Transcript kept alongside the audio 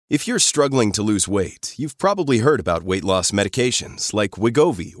If you're struggling to lose weight, you've probably heard about weight loss medications like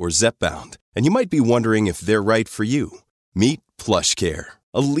Wegovy or Zepbound, and you might be wondering if they're right for you. Meet PlushCare,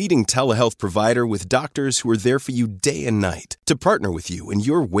 a leading telehealth provider with doctors who are there for you day and night to partner with you in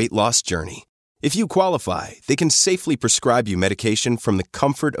your weight loss journey. If you qualify, they can safely prescribe you medication from the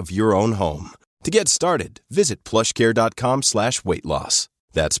comfort of your own home. To get started, visit plushcare.com/weightloss.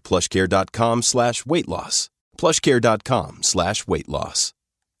 That's plushcare.com/weightloss. plushcare.com/weightloss.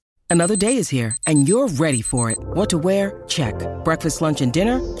 Another day is here, and you're ready for it. What to wear? Check. Breakfast, lunch, and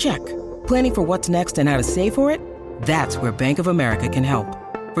dinner? Check. Planning for what's next and how to save for it? That's where Bank of America can help.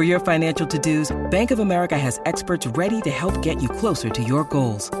 For your financial to-dos, Bank of America has experts ready to help get you closer to your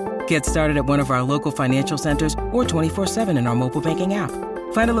goals. Get started at one of our local financial centers or 24/7 in our mobile banking app.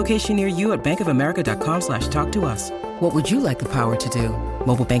 Find a location near you at bankofamerica.com/talktous. What would you like the power to do?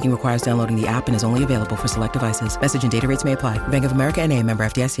 Mobile banking requires downloading the app and is only available for select devices. Message and data rates may apply. Bank of America N.A., member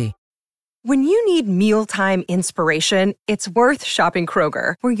FDIC. When you need mealtime inspiration, it's worth shopping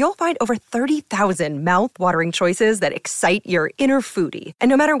Kroger, where you'll find over 30,000 mouth-watering choices that excite your inner foodie. And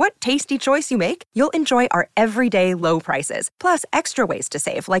no matter what tasty choice you make, you'll enjoy our everyday low prices, plus extra ways to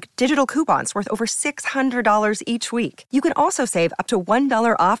save, like digital coupons worth over $600 each week. You can also save up to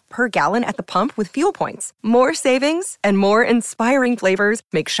 $1 off per gallon at the pump with fuel points. More savings and more inspiring flavors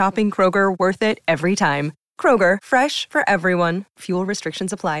make shopping Kroger worth it every time. Kroger, fresh for everyone. Fuel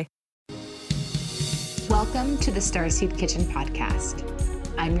restrictions apply. Welcome to the Starseed Kitchen podcast.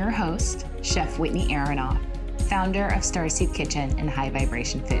 I'm your host, Chef Whitney Aronoff, founder of Starseed Kitchen and High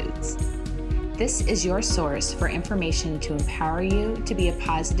Vibration Foods. This is your source for information to empower you to be a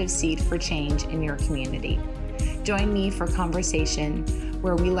positive seed for change in your community. Join me for conversation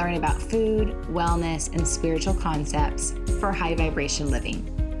where we learn about food, wellness, and spiritual concepts for high vibration living.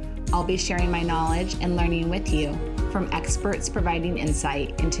 I'll be sharing my knowledge and learning with you from experts providing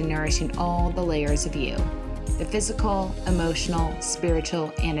insight into nourishing all the layers of you, the physical, emotional,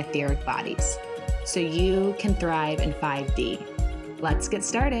 spiritual, and etheric bodies, so you can thrive in 5D. Let's get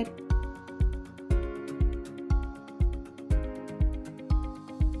started.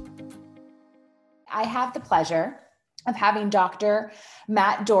 I have the pleasure of having Dr.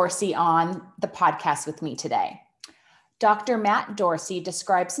 Matt Dorsey on the podcast with me today. Dr. Matt Dorsey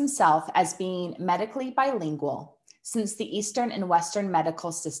describes himself as being medically bilingual, since the Eastern and Western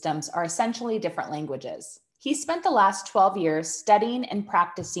medical systems are essentially different languages. He spent the last 12 years studying and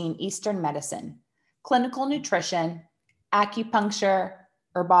practicing Eastern medicine, clinical nutrition, acupuncture,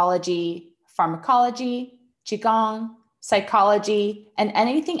 herbology, pharmacology, qigong, psychology, and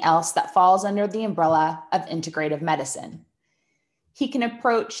anything else that falls under the umbrella of integrative medicine. He can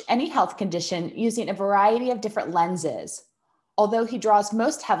approach any health condition using a variety of different lenses, although he draws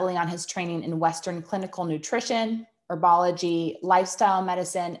most heavily on his training in Western clinical nutrition, herbology, lifestyle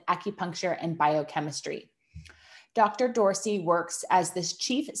medicine, acupuncture, and biochemistry. Dr. Dorsey works as the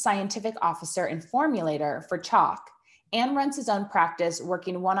Chief Scientific Officer and Formulator for CHOC and runs his own practice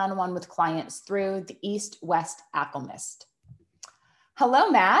working one-on-one with clients through the East-West Alchemist. Hello,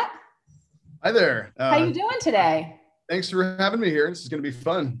 Matt. Hi there. How you doing today? Thanks for having me here. This is going to be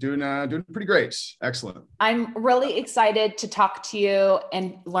fun. Doing pretty great. Excellent. I'm really excited to talk to you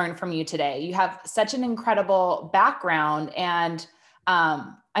and learn from you today. You have such an incredible background, and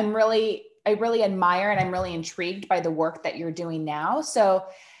I really admire and I'm really intrigued by the work that you're doing now. So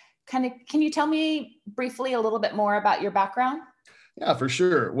can you tell me briefly a little bit more about your background? Yeah, for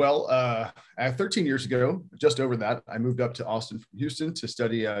sure. Well, 13 years ago, just over that, I moved up to Austin from Houston to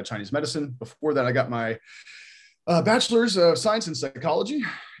study Chinese medicine. Before that, I got my bachelor's of science in psychology.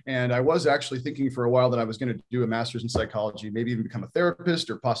 And I was actually thinking for a while that I was going to do a master's in psychology, maybe even become a therapist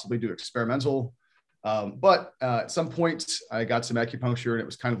or possibly do experimental. But at some point I got some acupuncture and it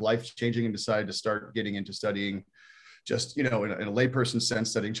was kind of life-changing, and decided to start getting into studying just, in a layperson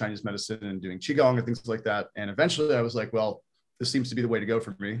sense, studying Chinese medicine and doing qigong and things like that. And eventually I was like, well, this seems to be the way to go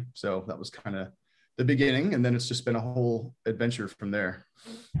for me. So that was kind of the beginning. And then it's just been a whole adventure from there.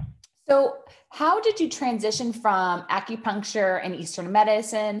 So how did you transition from acupuncture and Eastern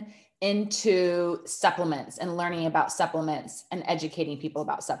medicine into supplements and learning about supplements and educating people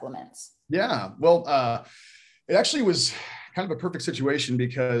about supplements? Yeah, well, it actually was kind of a perfect situation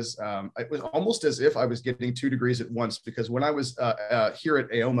because it was almost as if I was getting 2 degrees at once, because when I was here at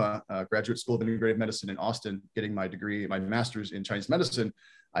AOMA, Graduate School of Integrative Medicine in Austin, getting my degree, my master's in Chinese medicine,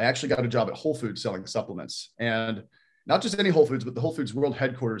 I actually got a job at Whole Foods selling supplements. And not just any Whole Foods, but the Whole Foods World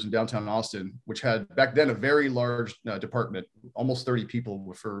Headquarters in downtown Austin, which had back then a very large department, almost 30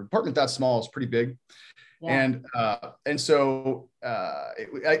 people. For a department that small, it's pretty big. Yeah. And so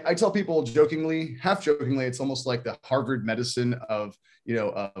I tell people jokingly, half jokingly, it's almost like the Harvard medicine of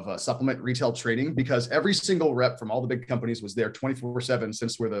supplement retail trading, because every single rep from all the big companies was there 24/7,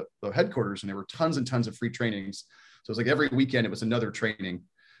 since we're the headquarters, and there were tons and tons of free trainings. So it was like every weekend it was another training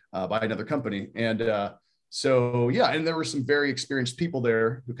by another company. And so, yeah, and there were some very experienced people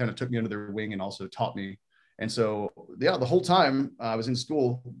there who kind of took me under their wing and also taught me. And so, yeah, the whole time I was in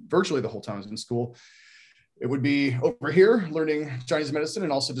school, virtually the whole time I was in school, it would be over here learning Chinese medicine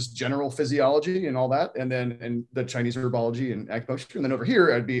and also just general physiology and all that. And then the Chinese herbology and acupuncture. And then over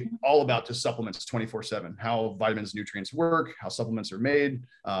here, I'd be all about just supplements 24/7, how vitamins, nutrients work, how supplements are made,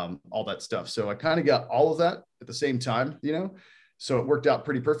 all that stuff. So I kind of got all of that at the same time, so it worked out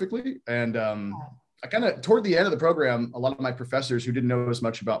pretty perfectly. And I kind of, toward the end of the program, a lot of my professors who didn't know as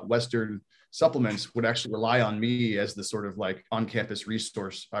much about Western supplements would actually rely on me as the sort of like on-campus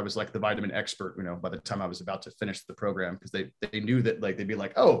resource. I was like the vitamin expert, by the time I was about to finish the program, because they knew that, like, they'd be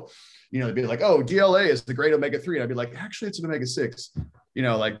like, oh, DLA is the great omega-3. And I'd be like, actually, it's an omega-6,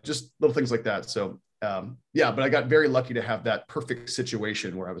 like just little things like that. So but I got very lucky to have that perfect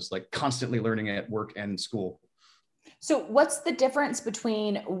situation where I was like constantly learning at work and school. So what's the difference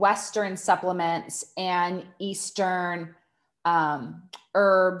between Western supplements and Eastern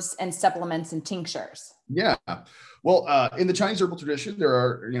herbs and supplements and tinctures? Yeah. Well, in the Chinese herbal tradition, there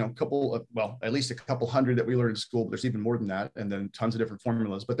are, at least a couple hundred that we learn in school, but there's even more than that. And then tons of different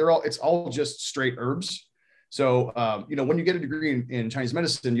formulas, but it's all just straight herbs. So, when you get a degree in Chinese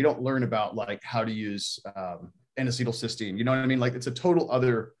medicine, you don't learn about like how to use N-acetylcysteine, you know what I mean? Like it's a total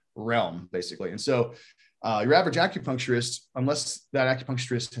other realm basically. And so your average acupuncturist, unless that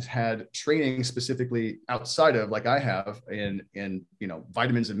acupuncturist has had training specifically outside of, like I have, in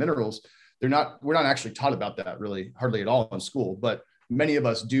vitamins and minerals, we're not actually taught about that really hardly at all in school. But many of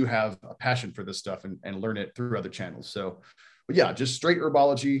us do have a passion for this stuff and learn it through other channels. So, but yeah, just straight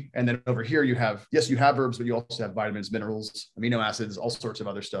herbology. And then over here you have herbs, but you also have vitamins, minerals, amino acids, all sorts of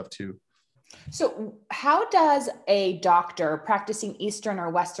other stuff too. So how does a doctor practicing Eastern or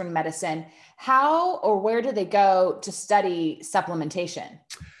Western medicine, how or where do they go to study supplementation?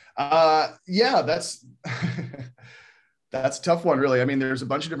 That's that's a tough one, really. I mean, there's a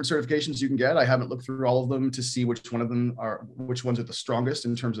bunch of different certifications you can get. I haven't looked through all of them to see which ones are the strongest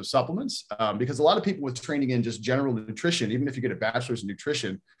in terms of supplements, because a lot of people with training in just general nutrition, even if you get a bachelor's in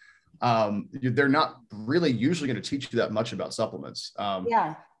nutrition, they're not really usually going to teach you that much about supplements.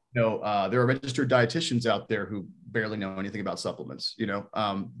 There are registered dietitians out there who barely know anything about supplements.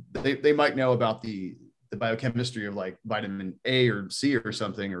 They might know about the biochemistry of like vitamin A or C or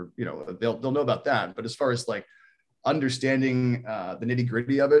something, or they'll know about that. But as far as like understanding the nitty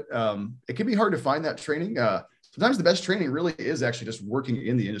gritty of it, it can be hard to find that training. Sometimes the best training really is actually just working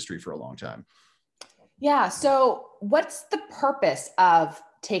in the industry for a long time. Yeah. So what's the purpose of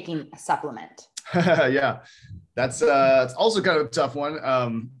taking a supplement? Yeah, that's it's also kind of a tough one.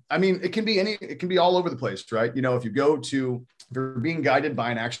 I mean, it can be all over the place, right? If you're being guided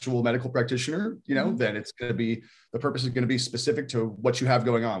by an actual medical practitioner, then it's going to be, the purpose is going to be specific to what you have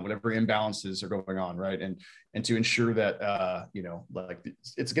going on, whatever imbalances are going on, right? And to ensure that,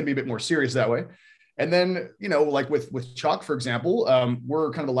 it's going to be a bit more serious that way. And then, like with Choq, for example,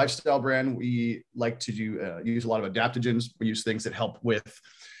 we're kind of a lifestyle brand. We like to use a lot of adaptogens. We use things that help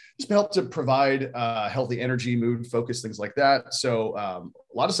to provide healthy energy, mood, focus, things like that. So a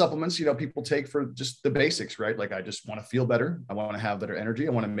lot of supplements, people take for just the basics, right? Like, I just want to feel better. I want to have better energy.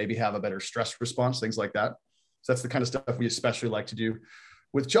 I want to maybe have a better stress response, things like that. So that's the kind of stuff we especially like to do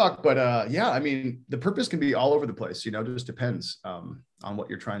with Choq. But I mean, the purpose can be all over the place, it just depends on what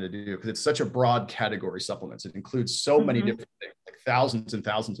you're trying to do, because it's such a broad category, supplements. It includes so many different things, like thousands and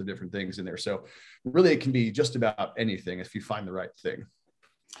thousands of different things in there. So really it can be just about anything if you find the right thing.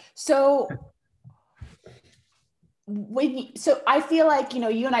 So I feel like,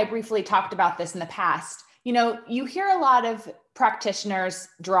 you and I briefly talked about this in the past. You hear a lot of practitioners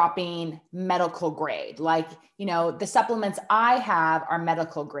dropping medical grade, like, the supplements I have are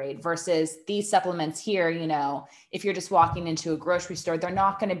medical grade versus these supplements here, if you're just walking into a grocery store, they're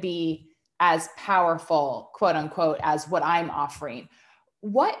not going to be as powerful, quote unquote, as what I'm offering.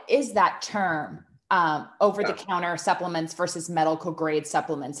 What is that term? Over-the-counter supplements versus medical grade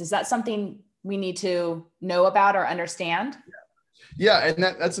supplements. Is that something we need to know about or understand? Yeah, and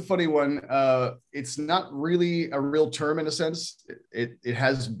that's a funny one. It's not really a real term in a sense. It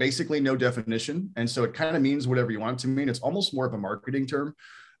has basically no definition, and so it kind of means whatever you want it to mean. It's almost more of a marketing term.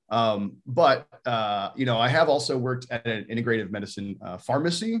 But I have also worked at an integrative medicine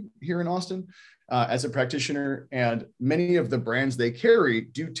pharmacy here in Austin as a practitioner, and many of the brands they carry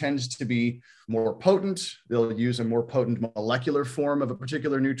do tend to be more potent. They'll use a more potent molecular form of a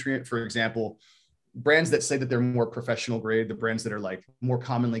particular nutrient. For example, brands that say that they're more professional grade, the brands that are like more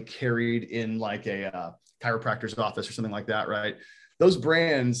commonly carried in like a chiropractor's office or something like that, right? Those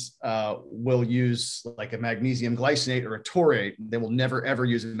brands will use like a magnesium glycinate or a taurate. They will never, ever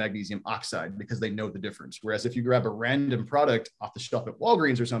use a magnesium oxide because they know the difference. Whereas if you grab a random product off the shelf at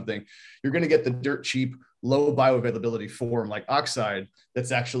Walgreens or something, you're going to get the dirt cheap, low bioavailability form like oxide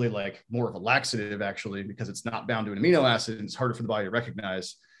that's actually like more of a laxative actually, because it's not bound to an amino acid and it's harder for the body to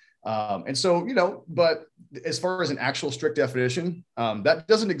recognize. And so, but as far as an actual strict definition, that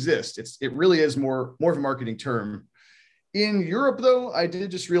doesn't exist. It really is more of a marketing term. In Europe, though, I did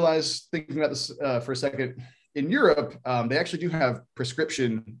just realize, thinking about this for a second, in Europe, they actually do have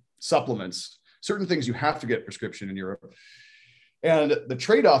prescription supplements, certain things you have to get prescription in Europe. And the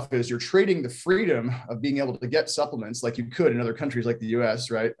trade-off is you're trading the freedom of being able to get supplements like you could in other countries like the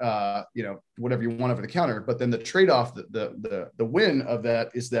US, right? Whatever you want over the counter. But then the trade-off, the win of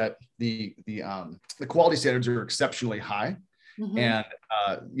that is that the quality standards are exceptionally high. Mm-hmm. And,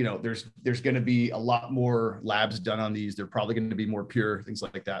 there's going to be a lot more labs done on these. They're probably going to be more pure, things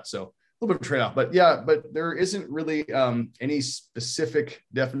like that. So a little bit of trade-off, but there isn't really any specific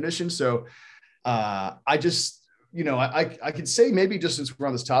definition. So I just, I could say maybe just since we're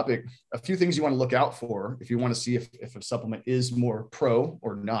on this topic, a few things you want to look out for if you want to see if a supplement is more pro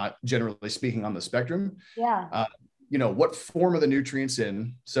or not, generally speaking on the spectrum. Yeah. What form of the nutrients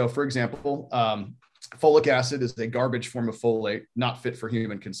in. So for example, folic acid is a garbage form of folate, not fit for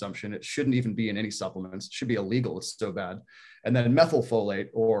human consumption. It shouldn't even be in any supplements. It should be illegal. It's so bad. And then methylfolate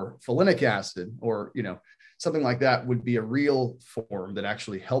or folinic acid or, something like that would be a real form that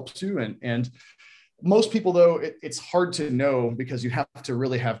actually helps you. And most people, though, it's hard to know because you have to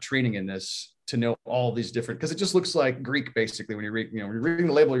really have training in this to know all these different, because it just looks like Greek, basically, when you read, when you're reading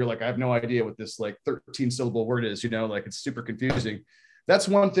the label, you're like, I have no idea what this like 13 syllable word is, like it's super confusing. That's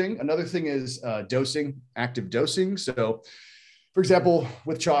one thing. Another thing is dosing, active dosing. So for example,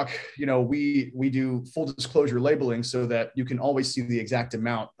 with chalk, we do full disclosure labeling so that you can always see the exact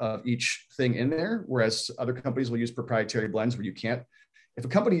amount of each thing in there. Whereas other companies will use proprietary blends where you can't. If a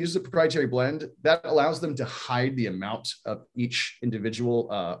company uses a proprietary blend, that allows them to hide the amount of each individual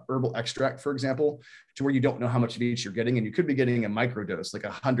herbal extract, for example, to where you don't know how much of each you're getting. And you could be getting a microdose, like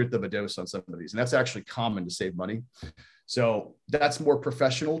 1/100th of a dose on some of these. And that's actually common to save money. So that's more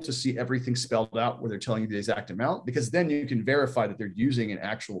professional to see everything spelled out where they're telling you the exact amount, because then you can verify that they're using an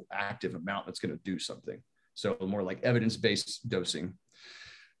actual active amount that's going to do something. So more like evidence-based dosing.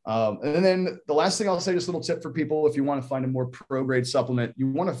 And then the last thing I'll say, just a little tip for people, if you want to find a more pro-grade supplement, you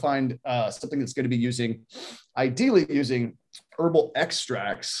want to find something that's going to be ideally using herbal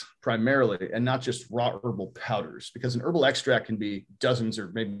extracts primarily, and not just raw herbal powders, because an herbal extract can be dozens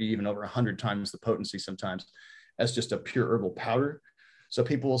or maybe even over 100 times the potency sometimes as just a pure herbal powder. So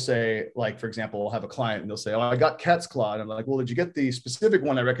people will say, like, for example, I'll have a client and they'll say, oh, I got cat's claw. And I'm like, well, did you get the specific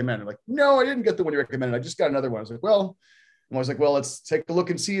one I recommended? I'm like, no, I didn't get the one you recommended. I just got another one. I was like, well, let's take a look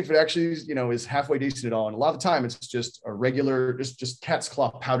and see if it actually, is halfway decent at all. And a lot of the time it's just a regular, just cat's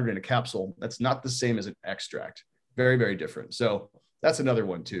claw powdered in a capsule. That's not the same as an extract. Very, very different. So that's another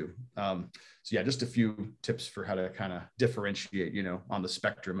one too. So yeah, just a few tips for how to kind of differentiate, on the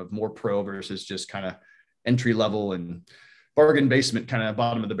spectrum of more pro versus just kind of entry level and bargain basement kind of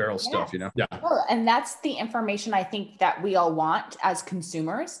bottom of the barrel stuff, Yeah. Oh, and that's the information I think that we all want as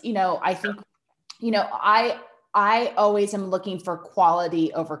consumers. I think, I always am looking for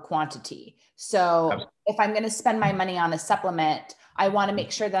quality over quantity. So if I'm going to spend my money on a supplement, I want to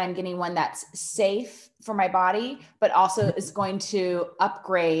make sure that I'm getting one that's safe for my body, but also is going to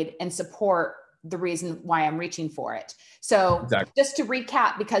upgrade and support the reason why I'm reaching for it. So just to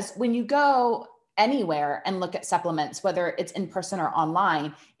recap, because when you go anywhere and look at supplements, whether it's in person or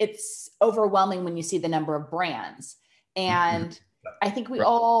online, it's overwhelming when you see the number of brands. And I think we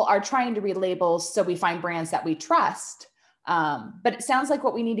all are trying to read labels so we find brands that we trust. But it sounds like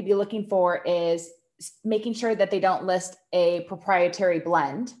what we need to be looking for is making sure that they don't list a proprietary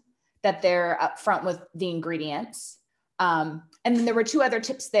blend, that they're upfront with the ingredients. And then there were two other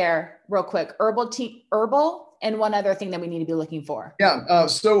tips there real quick, herbal, and one other thing that we need to be looking for. Yeah.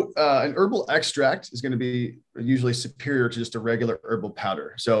 So an herbal extract is going to be usually superior to just a regular herbal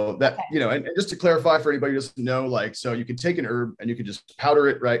powder. So that, and just to clarify for anybody who doesn't know, so you can take an herb and you can just powder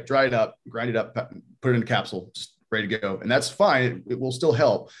it, right? Dry it up, grind it up, put it in a capsule, just ready to go. And that's fine. It will still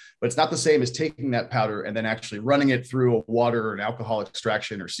help, but it's not the same as taking that powder and then actually running it through a water or an alcohol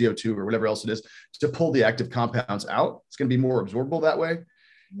extraction or CO2 or whatever else it is to pull the active compounds out. It's going to be more absorbable that way.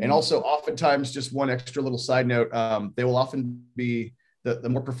 And also oftentimes, just one extra little side note, they will often be the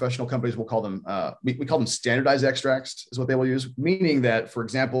more professional companies will call them, we call them standardized extracts is what they will use. Meaning that, for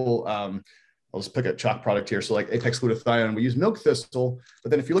example, I'll just pick a chalk product here. So like Apex glutathione, we use milk thistle, but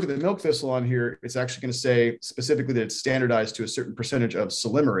then if you look at the milk thistle on here, it's actually going to say specifically that it's standardized to a certain percentage of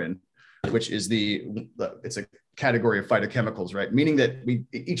silymarin, which is it's a category of phytochemicals, right? Meaning that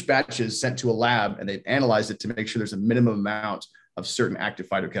each batch is sent to a lab and they've analyzed it to make sure there's a minimum amount of certain active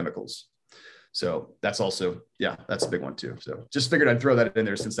phytochemicals. So that's also, that's a big one too. So just figured I'd throw that in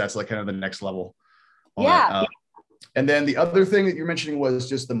there since that's like kind of the next level. Yeah. And then the other thing that you're mentioning was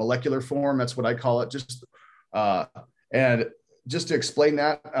just the molecular form. That's what I call it. And just to explain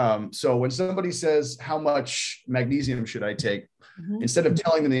that. So when somebody says, how much magnesium should I take? Instead of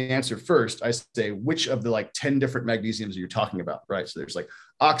telling them the answer first, I say, which of the like 10 different magnesiums are you talking about? Right. So there's like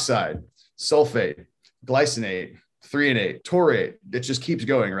oxide, sulfate, glycinate, threonate, taurate. It just keeps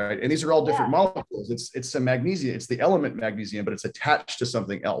going. Right. And these are all different molecules. It's some magnesium. It's the element magnesium, but it's attached to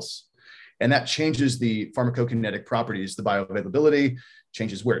something else. And that changes the pharmacokinetic properties, the bioavailability,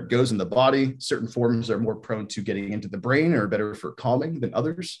 changes where it goes in the body. Certain forms are more prone to getting into the brain or better for calming than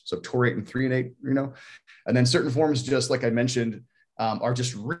others. So taurate and threonate, and then certain forms, just like I mentioned, are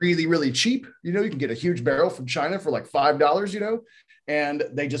just really, really cheap. You can get a huge barrel from China for like $5, and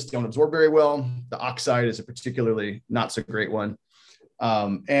they just don't absorb very well. The oxide is a particularly not so great one.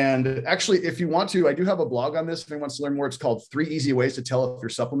 And actually, if you want to, I do have a blog on this. If anyone wants to learn more, it's called 3 Easy Ways to Tell If Your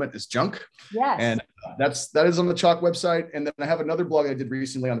Supplement is Junk. Yes. And that is on the Chalk website. And then I have another blog I did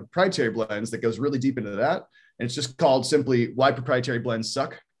recently on the proprietary blends that goes really deep into that. And it's just called simply Why Proprietary Blends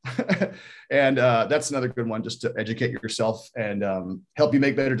Suck. And that's another good one just to educate yourself and help you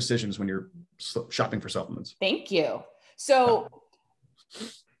make better decisions when you're shopping for supplements. Thank you. So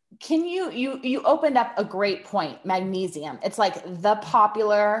can you opened up a great point, magnesium. It's like the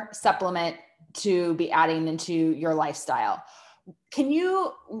popular supplement to be adding into your lifestyle. Can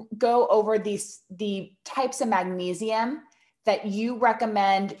you go over the types of magnesium that you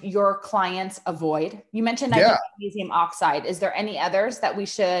recommend your clients avoid? You mentioned magnesium oxide. Is there any others that we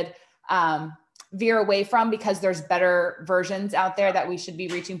should veer away from because there's better versions out there that we should be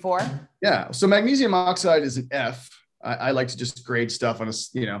reaching for? Yeah. So magnesium oxide is an F. I like to just grade stuff on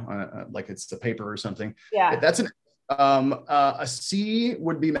like it's a paper or something. Yeah. That's a C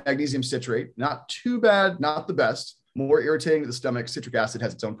would be magnesium citrate. Not too bad, not the best. More irritating to the stomach. Citric acid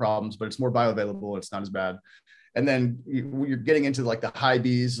has its own problems, but it's more bioavailable. It's not as bad. And then you're getting into like the high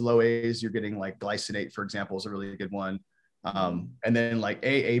B's, low A's. You're getting like glycinate, for example, is a really good one. And then like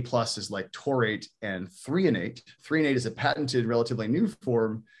AA plus is like taurate and threonate. Threonate is a patented, relatively new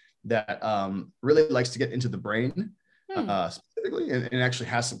form that really likes to get into the brain. Specifically, and actually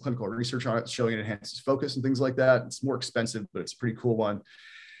has some clinical research on it showing it enhances focus and things like that. It's more expensive, but it's a pretty cool one.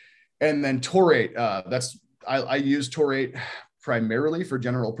 And then taurate, I use taurate primarily for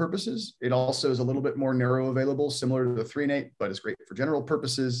general purposes. It also is a little bit more narrow available, similar to the threonate, but it's great for general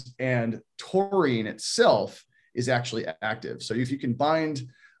purposes. And taurine itself is actually active. So if you can bind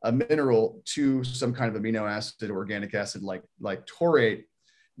a mineral to some kind of amino acid or organic acid like taurate,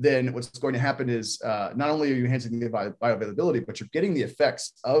 then what's going to happen is not only are you enhancing the bioavailability, but you're getting the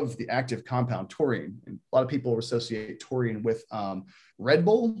effects of the active compound taurine. And a lot of people associate taurine with Red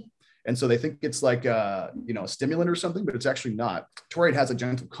Bull. And so they think it's like a stimulant or something, but it's actually not. Taurate has a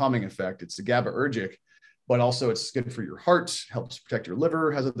gentle calming effect. It's a GABAergic, but also it's good for your heart, helps protect your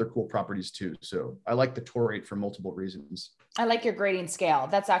liver, has other cool properties too. So I like the taurate for multiple reasons. I like your grading scale.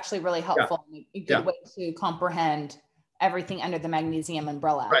 That's actually really helpful. Yeah. A good way to comprehend everything under the magnesium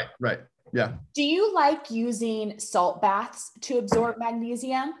umbrella. Right. Yeah. Do you like using salt baths to absorb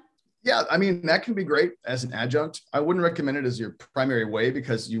magnesium? Yeah, I mean, that can be great as an adjunct. I wouldn't recommend it as your primary way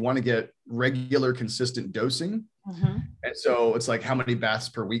because you want to get regular, consistent dosing. Mm-hmm. And so it's like, how many baths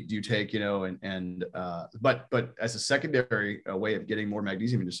per week do you take, but as a secondary way of getting more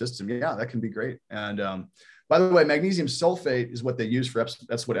magnesium in your system, that can be great. And by the way, magnesium sulfate is what they use for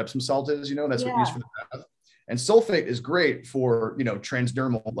that's what Epsom salt is, that's what we use for the bath. And sulfate is great for,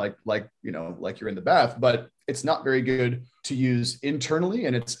 transdermal, like you're in the bath, but it's not very good to use internally.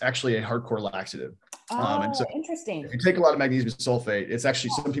 And it's actually a hardcore laxative. And so interesting. If you take a lot of magnesium sulfate, it's actually,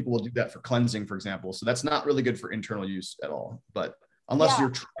 some people will do that for cleansing, for example. So that's not really good for internal use at all, but unless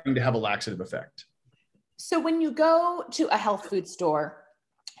you're trying to have a laxative effect. So when you go to a health food store,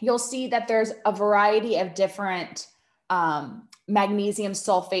 you'll see that there's a variety of different magnesium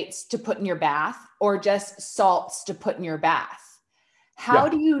sulfates to put in your bath or just salts to put in your bath? How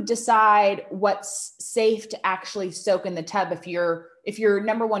do you decide what's safe to actually soak in the tub if your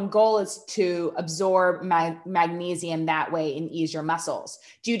number one goal is to absorb magnesium that way and ease your muscles?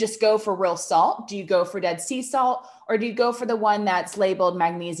 Do you just go for real salt? Do you go for Dead Sea salt? Or do you go for the one that's labeled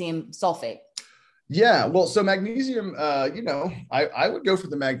magnesium sulfate? Yeah, well, so magnesium, I would go for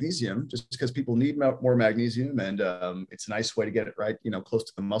the magnesium just because people need more magnesium, and it's a nice way to get it right, close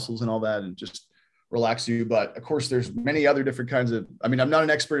to the muscles and all that, and just relax you. But of course, there's many other different kinds of, I'm not an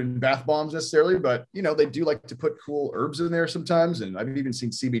expert in bath bombs necessarily, but they do like to put cool herbs in there sometimes. And I've even seen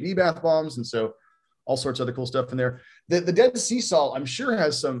CBD bath bombs. And so all sorts of other cool stuff in there. The Dead Sea salt, I'm sure,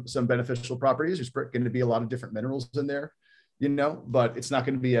 has some beneficial properties. There's going to be a lot of different minerals in there, but it's not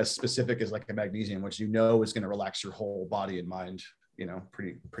going to be as specific as like a magnesium, which is going to relax your whole body and mind,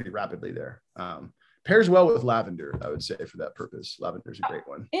 pretty rapidly there. Pairs well with lavender, I would say, for that purpose. Lavender is a great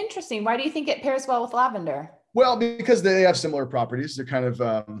one. Interesting. Why do you think it pairs well with lavender? Well, because they have similar properties. They're kind of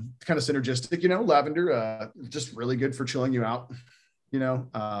synergistic. Lavender, just really good for chilling you out.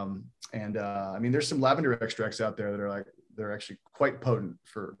 There's some lavender extracts out there that they're actually quite potent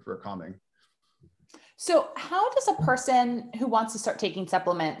for calming. So, how does a person who wants to start taking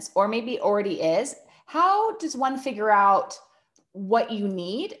supplements, or maybe already is, how does one figure out what you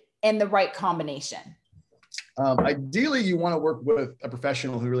need and the right combination? Ideally, you want to work with a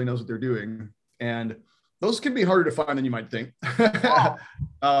professional who really knows what they're doing. And those can be harder to find than you might think.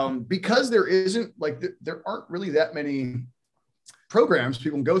 Because there aren't really that many programs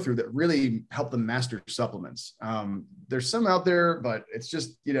people can go through that really help them master supplements. There's some out there, but it's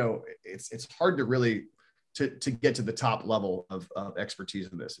just, it's hard to really to get to the top level of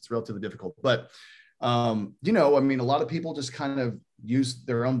expertise in this. It's relatively difficult, but a lot of people just kind of use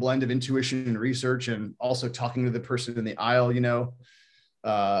their own blend of intuition and research, and also talking to the person in the aisle,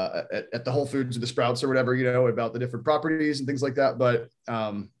 at the Whole Foods or the Sprouts or whatever, about the different properties and things like that. But,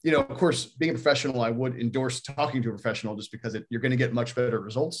 of course, being a professional, I would endorse talking to a professional, just because you're going to get much better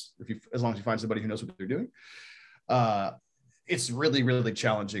results as long as you find somebody who knows what they're doing. It's really, really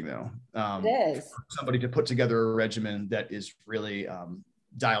challenging though. It is. For somebody to put together a regimen that is really,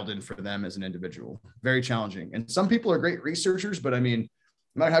 dialed in for them as an individual. Very challenging. And some people are great researchers, but no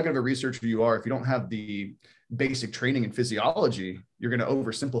matter how good of a researcher you are, if you don't have the basic training in physiology, you're going to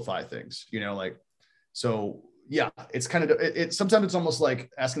oversimplify things, so yeah, it's kind of, sometimes it's almost like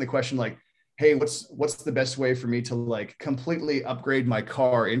asking the question, like, hey, what's the best way for me to like completely upgrade my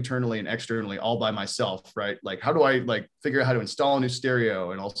car internally and externally all by myself, right? Like, how do I like figure out how to install a new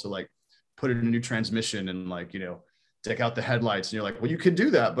stereo and also like put in a new transmission and take out the headlights? And you're like, well, you could do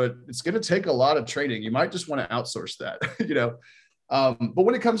that, but it's going to take a lot of training. You might just want to outsource that, but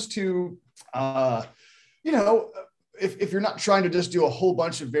when it comes to, if you're not trying to just do a whole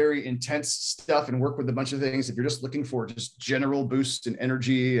bunch of very intense stuff and work with a bunch of things, if you're just looking for just general boosts in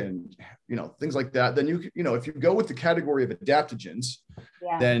energy and, things like that, then if you go with the category of adaptogens,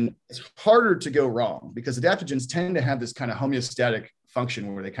 then it's harder to go wrong, because adaptogens tend to have this kind of homeostatic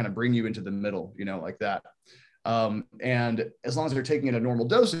function where they kind of bring you into the middle, like that. And as long as they're taking in a normal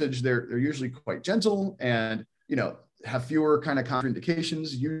dosage, they're usually quite gentle and, have fewer kind of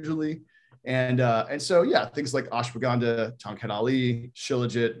contraindications usually. And so, yeah, things like ashwagandha, Tongkat Ali,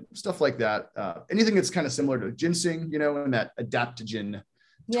 Shilajit, stuff like that. Anything that's kind of similar to ginseng, in that adaptogen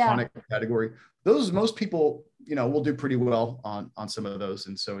tonic category, those, most people, will do pretty well on some of those.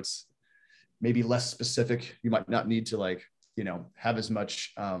 And so it's maybe less specific. You might not need to have as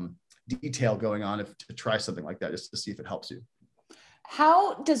much, detail going on to try something like that, just to see if it helps you.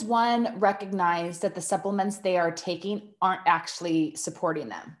 How does one recognize that the supplements they are taking aren't actually supporting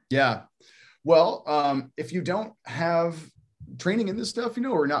them? Yeah. Well, if you don't have training in this stuff,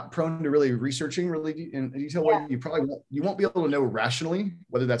 or not prone to really researching really in detail, you won't be able to know rationally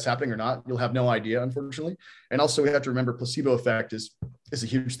whether that's happening or not. You'll have no idea, unfortunately. And also we have to remember placebo effect is a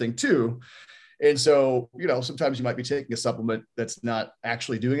huge thing too. And so, sometimes you might be taking a supplement that's not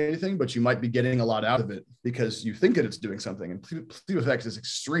actually doing anything, but you might be getting a lot out of it because you think that it's doing something. And placebo effect is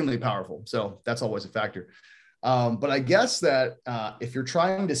extremely powerful. So that's always a factor. But I guess that if you're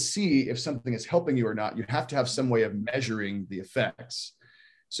trying to see if something is helping you or not, you have to have some way of measuring the effects.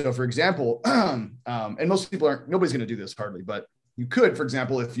 So for example, and most people nobody's going to do this hardly, but you could, for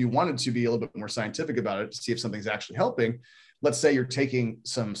example, if you wanted to be a little bit more scientific about it to see if something's actually helping. Let's say you're taking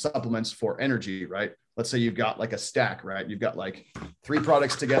some supplements for energy, right? Let's say you've got like a stack, right? You've got like 3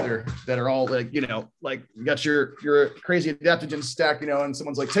 products together that are all like, you got your crazy adaptogen stack, and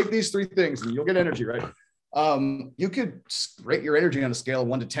someone's like, take these 3 things and you'll get energy, right? You could rate your energy on a scale of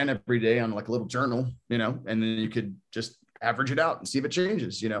 1 to 10 every day on like a little journal, and then you could just average it out and see if it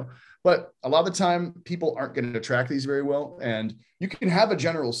changes, But a lot of the time, people aren't going to track these very well. And you can have a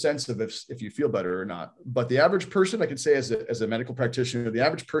general sense of if you feel better or not. But the average person, I can say as a medical practitioner, the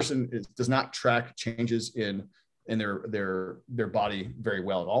average person does not track changes in their body very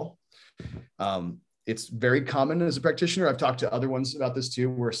well at all. It's very common as a practitioner. I've talked to other ones about this too,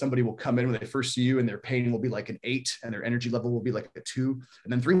 where somebody will come in when they first see you and their pain will be like an 8 and their energy level will be like a 2.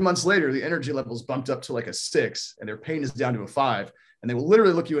 And then 3 months later, the energy level is bumped up to like a 6 and their pain is down to a 5. And they will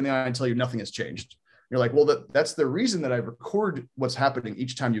literally look you in the eye and tell you nothing has changed. You're like, well, that's the reason that I record what's happening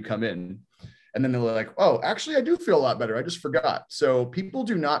each time you come in. And then they're like, oh, actually, I do feel a lot better. I just forgot. So people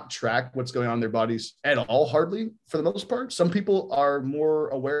do not track what's going on in their bodies at all, hardly, for the most part. Some people are more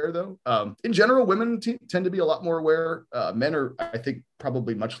aware, though. In general, women tend to be a lot more aware. Men are, I think,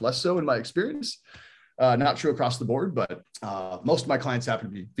 probably much less so in my experience. Not true across the board, but most of my clients happen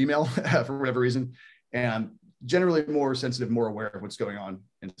to be female for whatever reason. And generally more sensitive, more aware of what's going on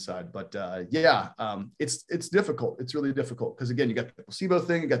inside. But it's difficult. It's really difficult because, again, you got the placebo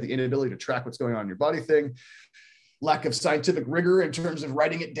thing, you got the inability to track what's going on in your body thing, lack of scientific rigor in terms of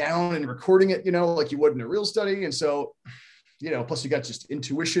writing it down and recording it, like you would in a real study. And so, plus you got just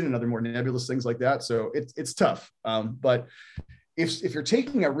intuition and other more nebulous things like that. So it's tough. But if you're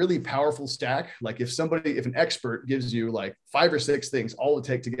taking a really powerful stack, like if an expert gives you like 5 or 6 things all to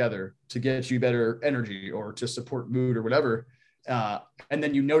take together to get you better energy or to support mood or whatever, and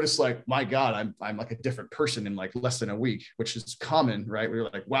then you notice like, my God, I'm like a different person in like less than a week, which is common, right? Where you're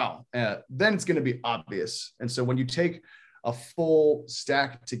like, wow, then it's going to be obvious. And so when you take a full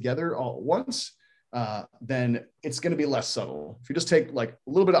stack together all at once, then it's going to be less subtle. If you just take like a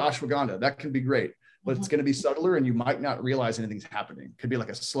little bit of ashwagandha, that can be great. But it's going to be subtler and you might not realize anything's happening. It could be like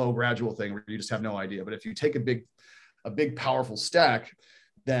a slow, gradual thing where you just have no idea. But if you take a big, powerful stack,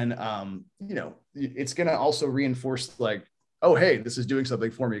 then, it's going to also reinforce like, oh, hey, this is doing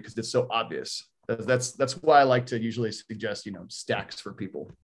something for me because it's so obvious. That's why I like to usually suggest, stacks for people.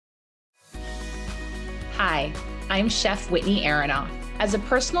 Hi, I'm Chef Whitney Aronoff. As a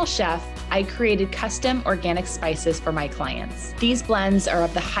personal chef, I created custom organic spices for my clients. These blends are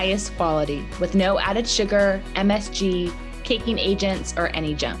of the highest quality with no added sugar, MSG, caking agents, or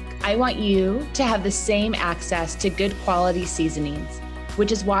any junk. I want you to have the same access to good quality seasonings,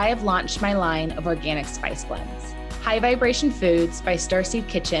 which is why I've launched my line of organic spice blends. High Vibration Foods by Starseed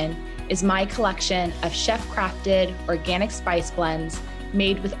Kitchen is my collection of chef-crafted organic spice blends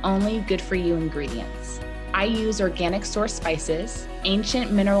made with only good-for-you ingredients. I use organic source spices, ancient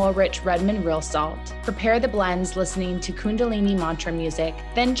mineral-rich Redmond real salt, prepare the blends listening to Kundalini mantra music,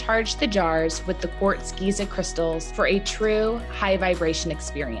 then charge the jars with the quartz Giza crystals for a true high vibration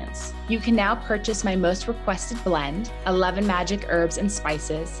experience. You can now purchase my most requested blend, 11 Magic Herbs and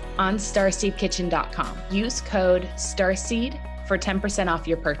Spices, on starseedkitchen.com. Use code STARSEED for 10% off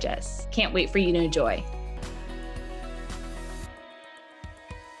your purchase. Can't wait for you to enjoy.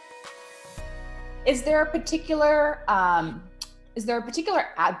 Is there a particular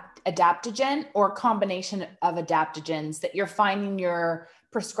adaptogen or combination of adaptogens that you're finding you're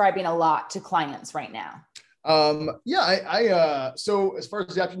prescribing a lot to clients right now? So as far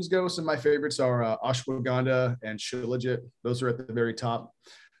as adaptogens go, some of my favorites are ashwagandha and shilajit. Those are at the very top.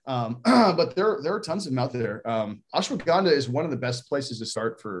 But there are tons of them out there. Ashwagandha is one of the best places to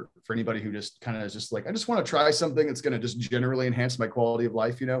start for anybody who just kind of is just like, I just want to try something that's going to just generally enhance my quality of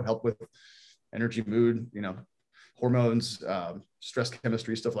life, help with energy, mood, hormones, stress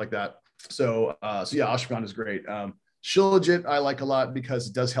chemistry, stuff like that. So ashwagandha is great. Shilajit I like a lot because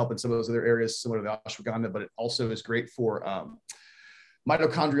it does help in some of those other areas similar to the ashwagandha, but it also is great for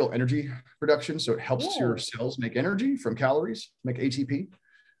mitochondrial energy production. So it helps your cells make energy from calories, make ATP.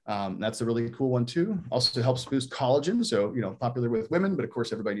 That's a really cool one too. Also helps boost collagen. So, popular with women, but of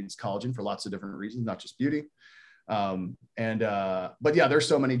course everybody needs collagen for lots of different reasons, not just beauty. But yeah, there's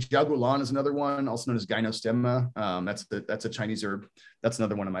so many. Jiaogulan is another one, also known as gynostemma. That's a Chinese herb. That's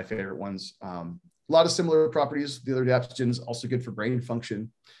another one of my favorite ones. A lot of similar properties. The other adaptogens, also good for brain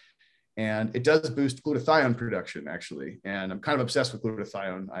function. And it does boost glutathione production, actually. And I'm kind of obsessed with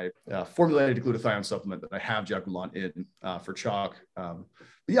glutathione. I formulated a glutathione supplement that I have Jiaogulan in for chalk. But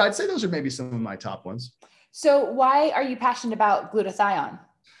yeah, I'd say those are maybe some of my top ones. So why are you passionate about glutathione?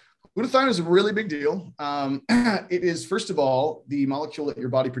 Glutathione is a really big deal. It is, first of all, the molecule that your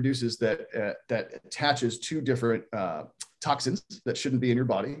body produces that attaches to different toxins that shouldn't be in your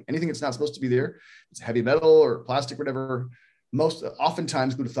body. Anything that's not supposed to be there, it's heavy metal or plastic, whatever.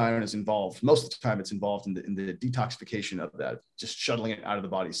 Oftentimes glutathione is involved. Most of the time it's involved in the detoxification of that, just shuttling it out of the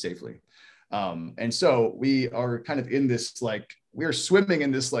body safely. And so we are kind of in this, like, we are swimming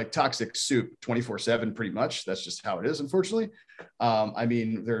in this like toxic soup 24/7, pretty much. That's just how it is, unfortunately. I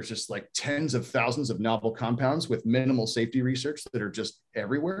mean, there's just like tens of thousands of novel compounds with minimal safety research that are just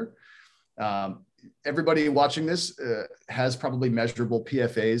everywhere. Everybody watching this has probably measurable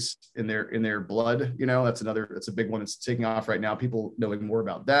PFAs in their blood. You know, that's a big one that's taking off right now. People knowing more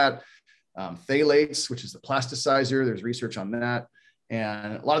about that. Phthalates, which is the plasticizer. There's research on that.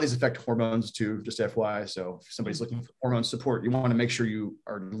 And a lot of these affect hormones too, just FYI. So if somebody's looking for hormone support, you want to make sure you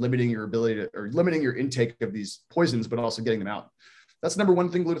are limiting your intake of these poisons, but also getting them out. That's number one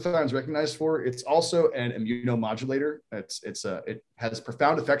thing glutathione is recognized for. It's also an immunomodulator. It has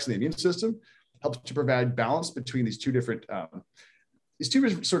profound effects on the immune system, helps to provide balance between these two different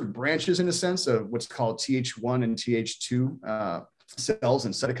sort of branches, in a sense, of what's called Th1 and Th2 cells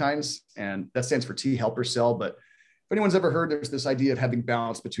and cytokines. And that stands for T helper cell. But if anyone's ever heard, there's this idea of having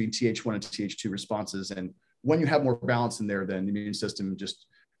balance between Th1 and Th2 responses. And when you have more balance in there, then the immune system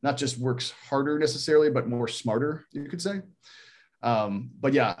not just works harder necessarily, but more smarter, you could say.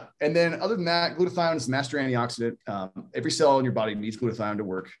 But yeah, and then other than that, glutathione is the master antioxidant. Every cell in your body needs glutathione to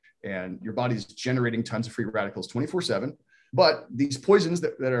work, and your body's generating tons of free radicals 24/7. But these poisons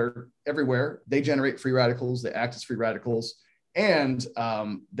that are everywhere, they generate free radicals, they act as free radicals. And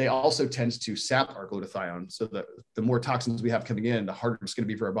they also tend to sap our glutathione. So that the more toxins we have coming in, the harder it's going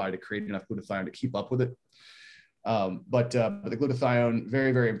to be for our body to create enough glutathione to keep up with it. But the glutathione,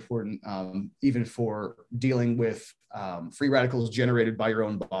 very, very important, even for dealing with free radicals generated by your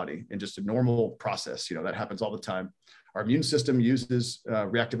own body in just a normal process. You know, that happens all the time. Our immune system uses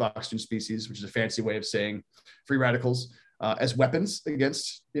reactive oxygen species, which is a fancy way of saying free radicals, as weapons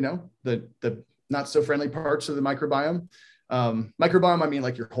against, you know, the not so friendly parts of the microbiome. Microbiome, I mean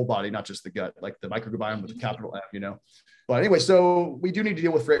like your whole body, not just the gut, like the microbiome with a capital M, you know. But anyway, so we do need to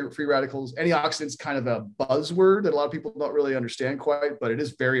deal with free radicals. Antioxidants, kind of a buzzword that a lot of people don't really understand quite, but it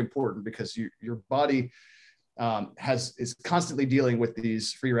is very important because your body is constantly dealing with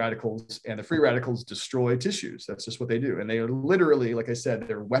these free radicals, and the free radicals destroy tissues. That's just what they do. And they are literally, like I said,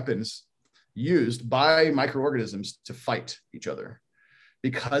 they're weapons used by microorganisms to fight each other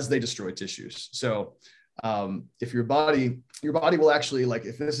because they destroy tissues. So if your body will actually, like,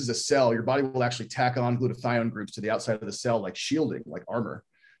 if this is a cell, your body will actually tack on glutathione groups to the outside of the cell, like shielding, like armor,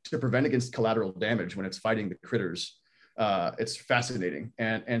 to prevent against collateral damage when it's fighting the critters. It's fascinating.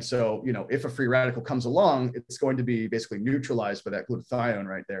 And so, you know, if a free radical comes along, it's going to be basically neutralized by that glutathione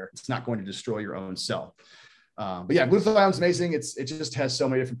right there. It's not going to destroy your own cell. But yeah, glutathione is amazing. It just has so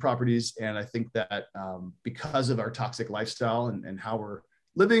many different properties. And I think that because of our toxic lifestyle and how we're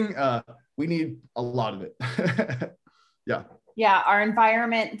living, we need a lot of it. Yeah, our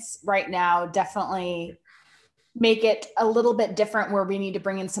environments right now definitely make it a little bit different, where we need to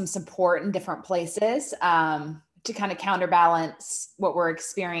bring in some support in different places to kind of counterbalance what we're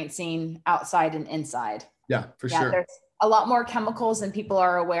experiencing outside and inside. Yeah, for sure. There's a lot more chemicals than people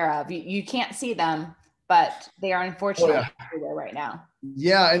are aware of. You can't see them, but they are unfortunately everywhere right now.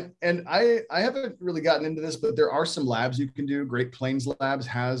 Yeah. And I haven't really gotten into this, but there are some labs you can do. Great Plains Labs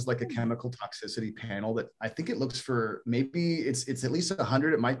has like a chemical toxicity panel that I think it looks for, maybe it's at least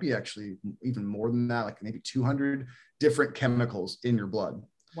 100. It might be actually even more than that, like maybe 200 different chemicals in your blood.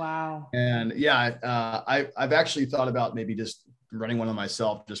 Wow. And yeah, I've actually thought about maybe just running one on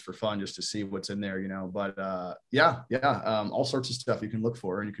myself just for fun, just to see what's in there, you know, but all sorts of stuff you can look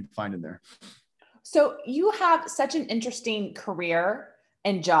for and you can find in there. So you have such an interesting career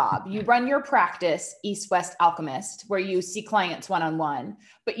and job. You run your practice, East West Alchemist, where you see clients one-on-one,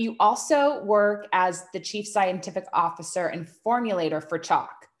 but you also work as the chief scientific officer and formulator for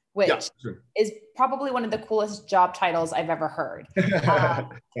Chalk, which is probably one of the coolest job titles I've ever heard.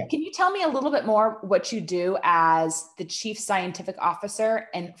 Can you tell me a little bit more what you do as the chief scientific officer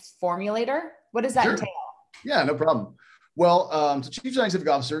and formulator? What does that entail? Yeah, no problem. Well, so chief scientific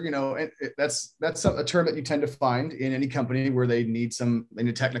officer, you know, that's a term that you tend to find in any company where they need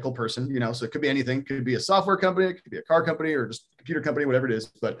a technical person, you know, so it could be anything. It could be a software company, it could be a car company, or just a computer company, whatever it is,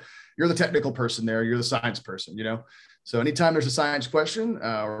 but you're the technical person there, you're the science person, you know. So anytime there's a science question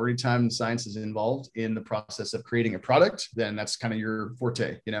or anytime science is involved in the process of creating a product, then that's kind of your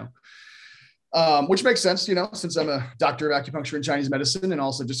forte, you know, which makes sense, you know, since I'm a doctor of acupuncture and Chinese medicine and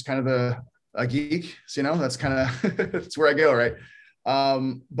also just kind of a geek, so, you know, that's kind of, that's where I go. Right.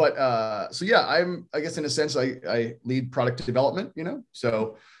 So yeah, I guess in a sense, I lead product development, you know,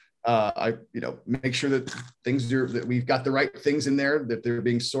 so I, you know, make sure that that we've got the right things in there, that they're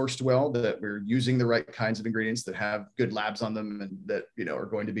being sourced well, that we're using the right kinds of ingredients that have good labs on them and that, you know, are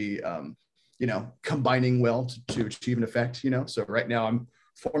going to be, you know, combining well to achieve an effect, you know. So right now I'm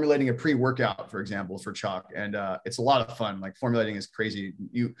formulating a pre-workout, for example, for Chalk. And it's a lot of fun. Like formulating is crazy.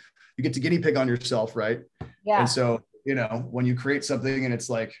 You get to guinea pig on yourself, right? Yeah. And so, when you create something and it's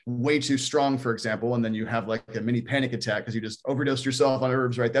like way too strong, for example, and then you have like a mini panic attack because you just overdosed yourself on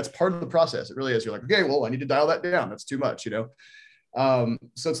herbs, right? That's part of the process. It really is. You're like, okay, well, I need to dial that down. That's too much, So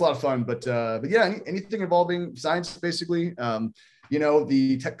it's a lot of fun, but yeah, anything involving science, basically.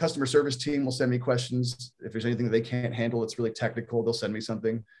 The customer service team will send me questions. If there's anything that they can't handle, it's really technical, they'll send me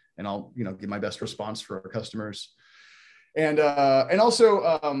something and I'll, give my best response for our customers. And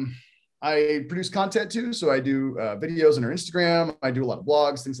also, I produce content too. So I do videos on our Instagram. I do a lot of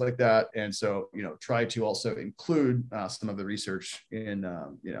blogs, things like that. And so, try to also include some of the research in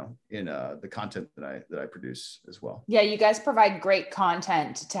the content that I produce as well. Yeah. You guys provide great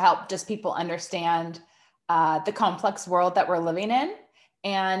content to help just people understand the complex world that we're living in,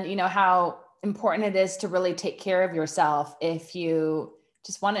 and, how important it is to really take care of yourself if you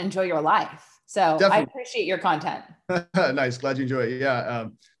just want to enjoy your life. So definitely. I appreciate your content. Nice. Glad you enjoy it. Yeah.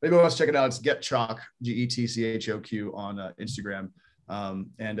 Maybe let's check it out. It's Get Chalk, GETCHOQ on Instagram.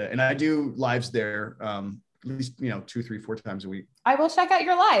 And I do lives there at least, 2, 3, 4 times a week. I will check out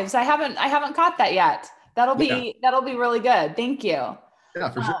your lives. I haven't caught that yet. That'll be really good. Thank you. Yeah,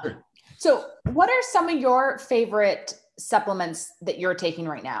 for sure. So what are some of your favorite supplements that you're taking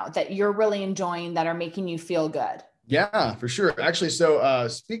right now that you're really enjoying that are making you feel good? Yeah, for sure. Actually, so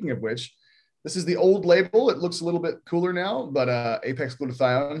speaking of which, this is the old label. It looks a little bit cooler now, but Apex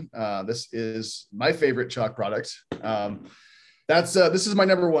Glutathione. This is my favorite Chalk product. This is my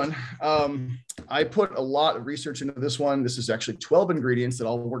number one. I put a lot of research into this one. This is actually 12 ingredients that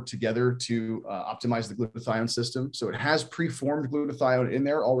all work together to optimize the glutathione system. So it has preformed glutathione in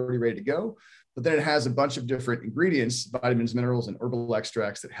there already ready to go, but then it has a bunch of different ingredients, vitamins, minerals, and herbal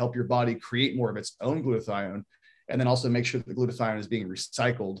extracts that help your body create more of its own glutathione, and then also make sure that the glutathione is being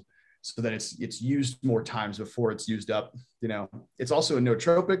recycled so that it's used more times before it's used up. It's also a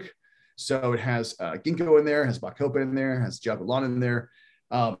nootropic. So it has ginkgo in there, has bacopa in there, has jaguarana in there.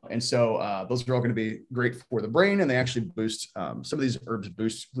 And so those are all going to be great for the brain. And they actually boost, some of these herbs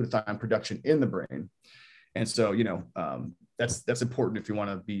boost glutathione production in the brain. And so, that's important if you want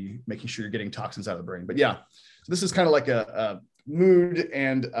to be making sure you're getting toxins out of the brain. But yeah, so this is kind of like a mood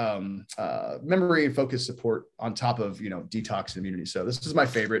and memory and focus support on top of, detox and immunity. So this is my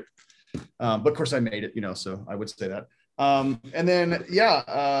favorite. But of course I made it, so I would say that. And then,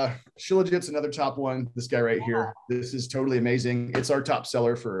 Shilajit's another top one. This guy right here, this is totally amazing. It's our top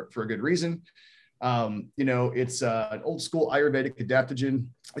seller for a good reason. It's an old school Ayurvedic adaptogen.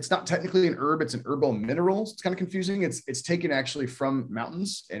 It's not technically an herb. It's an herbal mineral. It's kind of confusing. It's taken actually from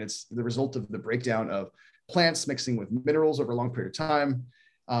mountains, and it's the result of the breakdown of plants mixing with minerals over a long period of time.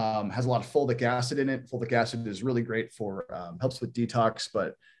 Has a lot of fulvic acid in it. Fulvic acid is really great for, helps with detox,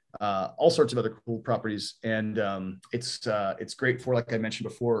 but all sorts of other cool properties. And it's great for, like I mentioned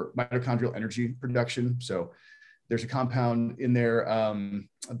before, mitochondrial energy production. So there's a compound in there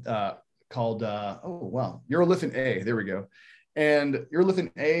called, urolithin A. There we go. And urolithin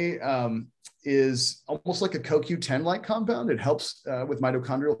A is almost like a CoQ10-like compound. It helps with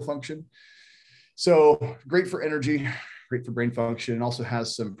mitochondrial function. So great for energy, great for brain function, and also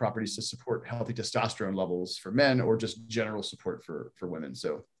has some properties to support healthy testosterone levels for men, or just general support for women.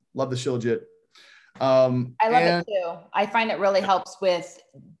 So love the Shilajit. I love it too. I find it really helps with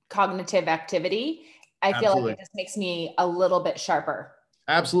cognitive activity. I feel like it just makes me a little bit sharper.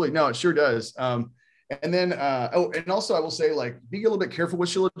 Absolutely. No, it sure does. And then, and also I will say, like, be a little bit careful with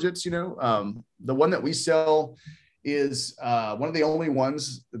Shilajits. The one that we sell is one of the only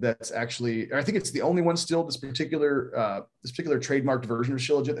ones that's actually, I think it's the only one still, this particular trademarked version of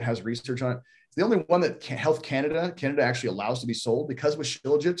Shilajit that has research on it. It's the only one that Health Canada actually allows to be sold, because with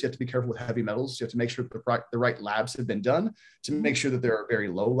Shilajits, you have to be careful with heavy metals. You have to make sure that the right labs have been done to make sure that there are very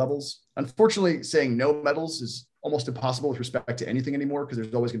low levels. Unfortunately, saying no metals is almost impossible with respect to anything anymore, because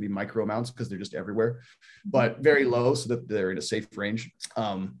there's always going to be micro amounts because they're just everywhere, but very low so that they're in a safe range.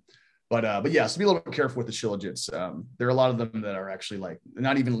 But yeah, so be a little bit careful with the Shilajits. There are a lot of them that are actually like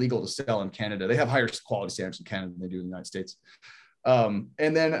not even legal to sell in Canada. They have higher quality standards in Canada than they do in the United States. And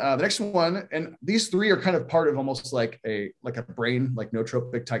then the next one, and these three are kind of part of almost like a brain, like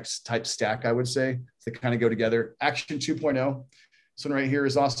nootropic type stack, I would say. They kind of go together. Action 2.0. This one right here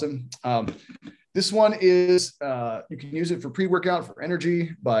is awesome. This one is, you can use it for pre-workout, for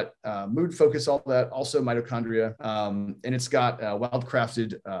energy, but mood, focus, all that, also mitochondria. And it's got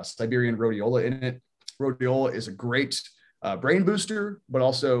wild-crafted Siberian rhodiola in it. Rhodiola is a great brain booster, but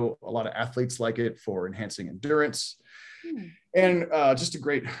also a lot of athletes like it for enhancing endurance. And just a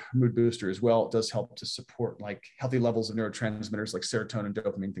great mood booster as well. It does help to support like healthy levels of neurotransmitters like serotonin,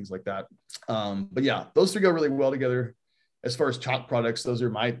 dopamine, things like that. But yeah, those three go really well together. As far as chalk products, those are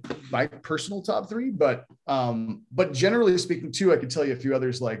my personal top three. But generally speaking, too, I could tell you a few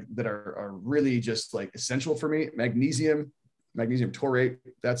others like that are really just like essential for me. Magnesium taurate,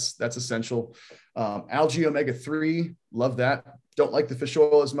 that's essential. Algae omega-3, love that. Don't like the fish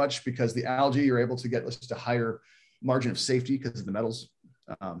oil as much because the algae, you're able to get just a higher margin of safety because of the metals.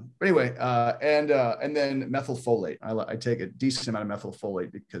 But anyway, and then methylfolate. I take a decent amount of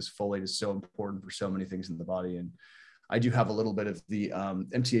methylfolate because folate is so important for so many things in the body. And I do have a little bit of the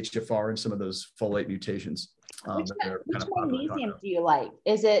MTHFR and some of those folate mutations. Which magnesium do you like?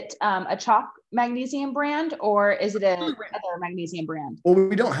 Is it a chalk magnesium brand or is it another magnesium brand? Well,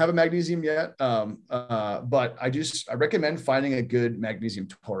 we don't have a magnesium yet, but I recommend finding a good magnesium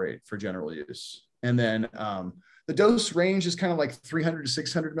taurate for general use. And then the dose range is kind of like 300 to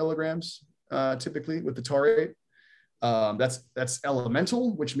 600 milligrams typically with the taurate. That's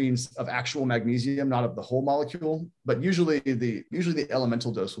elemental, which means of actual magnesium, not of the whole molecule. But usually the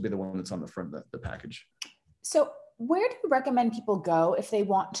elemental dose will be the one that's on the front of the package. So where do you recommend people go if they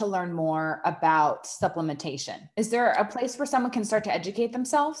want to learn more about supplementation? Is there a place where someone can start to educate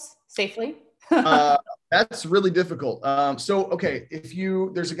themselves safely? That's really difficult. There's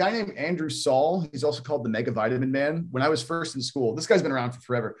a guy named Andrew Saul. He's also called the Mega Vitamin Man. When I was first in school, this guy's been around for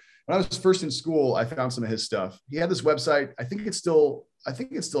forever. When I was first in school, I found some of his stuff. He had this website. I think it's still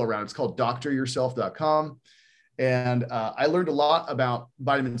around. It's called dryourself.com. And I learned a lot about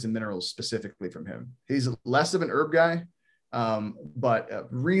vitamins and minerals specifically from him. He's less of an herb guy, but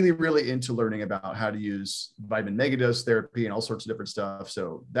really, really into learning about how to use vitamin megadose therapy and all sorts of different stuff.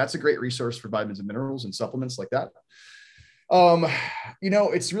 So that's a great resource for vitamins and minerals and supplements like that.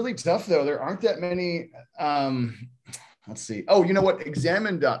 It's really tough though. There aren't that many. Let's see. Oh, you know what?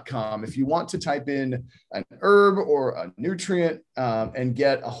 Examine.com. If you want to type in an herb or a nutrient and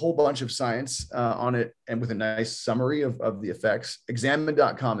get a whole bunch of science on it and with a nice summary of the effects,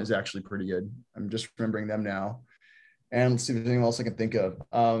 Examine.com is actually pretty good. I'm just remembering them now. And let's see if there's anything else I can think of.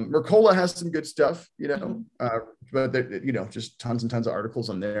 Mercola has some good stuff, but just tons and tons of articles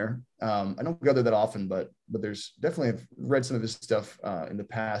on there. I don't go there that often, but there's definitely have read some of his stuff in the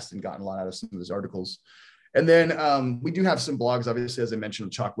past and gotten a lot out of some of his articles. And then we do have some blogs, obviously, as I mentioned,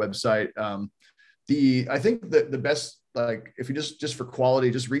 the Chalk website. I think the best, like if you just for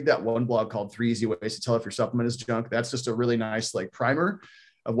quality, just read that one blog called 3 Easy Ways to Tell If Your Supplement is Junk. That's just a really nice like primer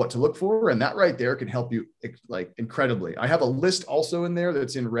of what to look for. And that right there can help you like incredibly. I have a list also in there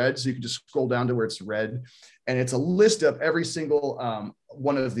that's in red. So you can just scroll down to where it's red. And it's a list of every single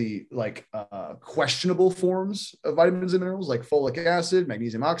one of the questionable forms of vitamins and minerals like folic acid,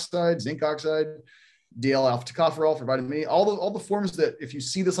 magnesium oxide, zinc oxide, DL alpha tocopherol for vitamin E, all the forms that if you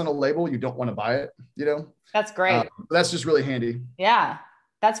see this on a label, you don't want to buy it, That's great. That's just really handy. Yeah.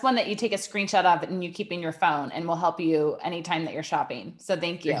 That's one that you take a screenshot of and you keep in your phone and will help you anytime that you're shopping. So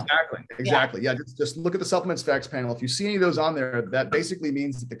thank you. Exactly. Yeah. Just look at the supplements facts panel. If you see any of those on there, that basically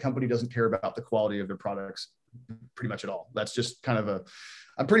means that the company doesn't care about the quality of their products pretty much at all. That's just kind of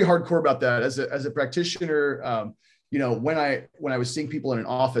I'm pretty hardcore about that as a practitioner. When I was seeing people in an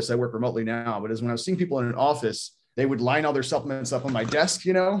office, I work remotely now, but when I was seeing people in an office, they would line all their supplements up on my desk,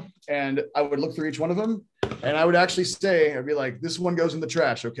 and I would look through each one of them and I would actually say, I'd be like, this one goes in the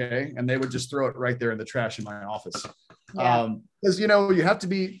trash. Okay. And they would just throw it right there in the trash in my office. Yeah. Because, you have to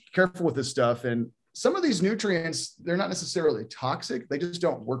be careful with this stuff. And some of these nutrients, they're not necessarily toxic. They just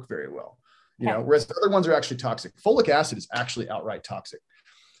don't work very well, whereas the other ones are actually toxic. Folic acid is actually outright toxic.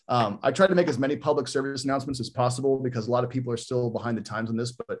 I try to make as many public service announcements as possible because a lot of people are still behind the times on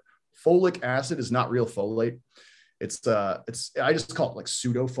this, but folic acid is not real folate. I just call it like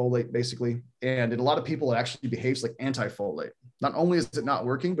pseudo folate basically. And in a lot of people, it actually behaves like anti-folate. Not only is it not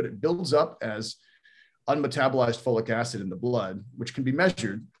working, but it builds up as unmetabolized folic acid in the blood, which can be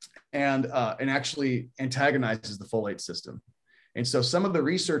measured and actually antagonizes the folate system. And so some of the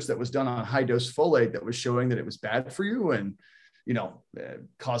research that was done on high dose folate that was showing that it was bad for you and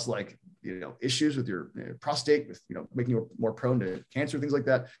cause issues with your prostate, with, making you more prone to cancer, things like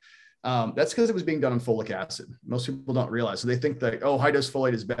that. That's because it was being done on folic acid. Most people don't realize. So they think that, high dose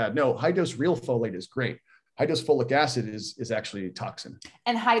folate is bad. No, high dose real folate is great. High dose folic acid is actually a toxin.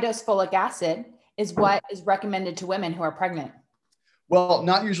 And high dose folic acid is what is recommended to women who are pregnant. Well,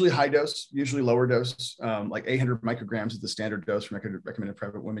 not usually high dose, usually lower dose, like 800 micrograms is the standard dose for recommended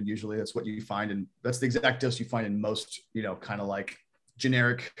pregnant women. Usually that's what you find. And that's the exact dose you find in most, kind of like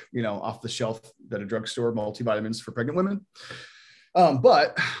generic, off the shelf at a drugstore multivitamins for pregnant women.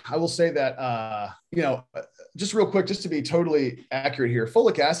 But I will say that, just real quick, just to be totally accurate here,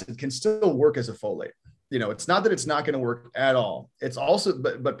 folic acid can still work as a folate. It's not that it's not going to work at all. It's also,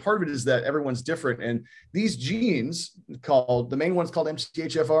 but part of it is that everyone's different. And these genes the main one's called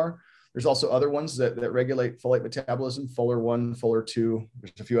MTHFR. There's also other ones that regulate folate metabolism, FOLR1, FOLR2,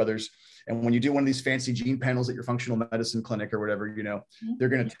 there's a few others. And when you do one of these fancy gene panels at your functional medicine clinic or whatever, they're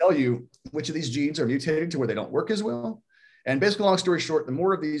going to tell you which of these genes are mutated to where they don't work as well. And basically, long story short, the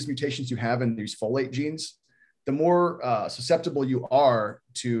more of these mutations you have in these folate genes, the more susceptible you are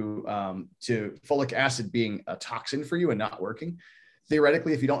to folic acid being a toxin for you and not working.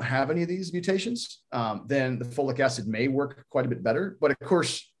 Theoretically, if you don't have any of these mutations, then the folic acid may work quite a bit better. But of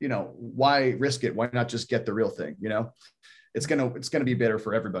course, why risk it? Why not just get the real thing? It's gonna be better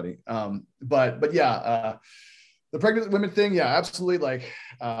for everybody. But yeah. The pregnant women thing, yeah, absolutely. Like,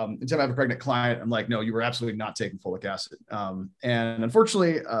 anytime I have a pregnant client, I'm like, no, you were absolutely not taking folic acid. And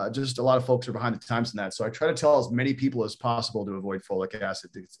unfortunately, just a lot of folks are behind the times in that. So I try to tell as many people as possible to avoid folic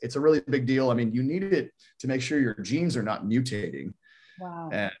acid. It's a really big deal. I mean, you need it to make sure your genes are not mutating. Wow.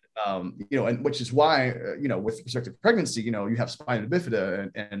 And, and which is why, with respect to pregnancy, you have spina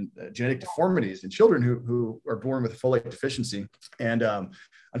bifida and genetic deformities in children who are born with a folate deficiency. And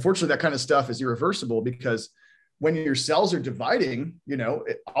unfortunately, that kind of stuff is irreversible because when your cells are dividing,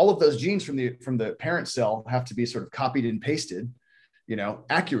 all of those genes from the parent cell have to be sort of copied and pasted,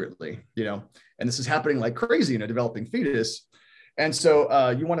 accurately, and this is happening like crazy in a developing fetus. And so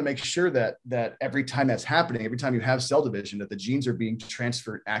you want to make sure that every time that's happening, every time you have cell division, that the genes are being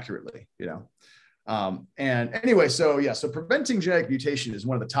transferred accurately, and anyway, so preventing genetic mutation is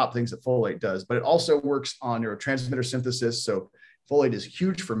one of the top things that folate does, but it also works on neurotransmitter synthesis. So folate is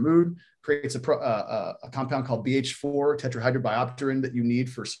huge for mood, creates a compound called BH4 tetrahydrobiopterin that you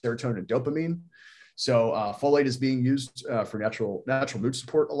need for serotonin and dopamine. So folate is being used for natural mood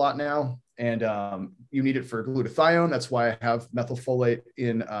support a lot now. And you need it for glutathione. That's why I have methylfolate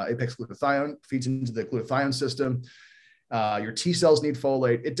in Apex glutathione, feeds into the glutathione system. Your T cells need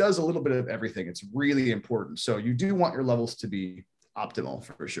folate. It does a little bit of everything. It's really important. So you do want your levels to be optimal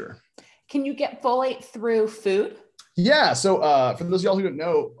for sure. Can you get folate through food? Yeah. So for those of y'all who don't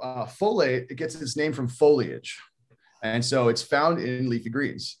know, folate, it gets its name from foliage. And so it's found in leafy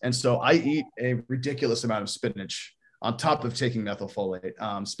greens. And so I eat a ridiculous amount of spinach on top of taking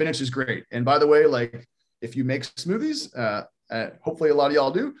methylfolate. Spinach is great. And by the way, like if you make smoothies, hopefully a lot of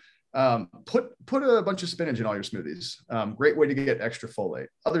y'all do, put a bunch of spinach in all your smoothies. Great way to get extra folate.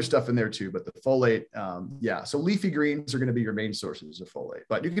 Other stuff in there too, but the folate, So leafy greens are going to be your main sources of folate,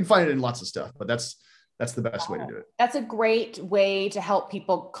 but you can find it in lots of stuff, but that's the best way to do it. That's a great way to help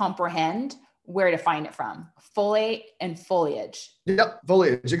people comprehend where to find it from. Folate and foliage. Yep.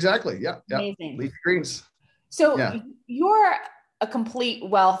 Foliage. Exactly. Yeah. Amazing. Leafy greens. So you're a complete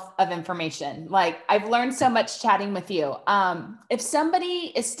wealth of information. Like I've learned so much chatting with you. If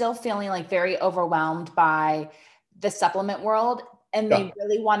somebody is still feeling like very overwhelmed by the supplement world and they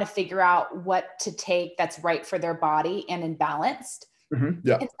really want to figure out what to take that's right for their body and in balanced,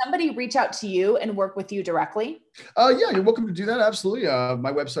 can somebody reach out to you and work with you directly? You're welcome to do that. Absolutely.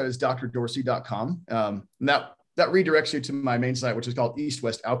 My website is drdorsey.com. And that redirects you to my main site, which is called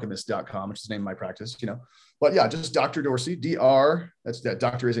eastwestalchemist.com, which is the name of my practice, But yeah, just Dr. Dorsey, that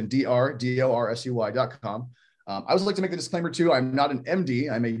doctor is in DRDORSEY.com. I always like to make the disclaimer too. I'm not an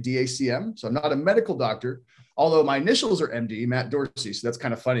MD, I'm a DACM. So I'm not a medical doctor, although my initials are MD, Matt Dorsey. So that's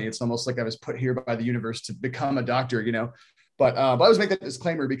kind of funny. It's almost like I was put here by the universe to become a doctor, But I always make that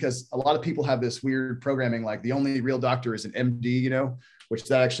disclaimer because a lot of people have this weird programming, like the only real doctor is an MD, which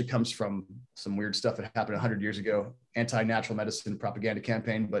that actually comes from some weird stuff that happened 100 years ago, anti-natural medicine propaganda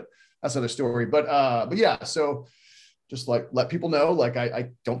campaign, but that's another story. But yeah, so just like let people know, like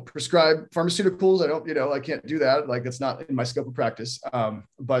I don't prescribe pharmaceuticals. I don't, I can't do that. Like it's not in my scope of practice.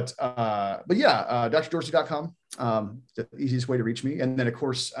 But yeah, drdorsey.com, the easiest way to reach me. And then of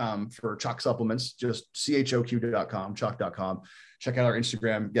course, for Choq supplements, just choq.com, choq.com. Check out our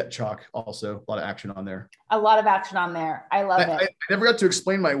Instagram, Get Choq. Also, a lot of action on there. A lot of action on there. I love it. I never got to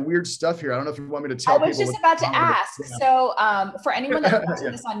explain my weird stuff here. I don't know if you want me to tell people. I was just about to ask. Yeah. So for anyone that's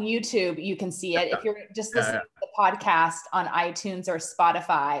watching this on YouTube, you can see it. If you're just listening to the podcast on iTunes or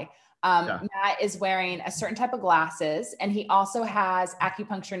Spotify, Matt is wearing a certain type of glasses, and he also has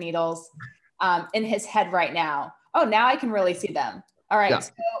acupuncture needles in his head right now. Oh, now I can really see them. All right. Yeah.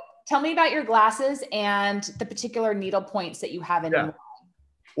 So tell me about your glasses and the particular needle points that you have in them.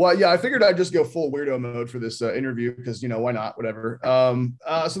 Well, yeah, I figured I'd just go full weirdo mode for this interview because, why not? Whatever.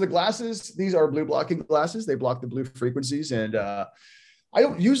 So the glasses, these are blue blocking glasses. They block the blue frequencies. And I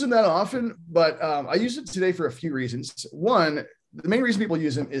don't use them that often, but I use it today for a few reasons. One, the main reason people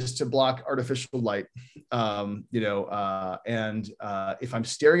use them is to block artificial light. If I'm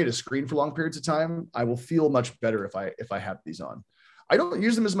staring at a screen for long periods of time, I will feel much better if I have these on. I don't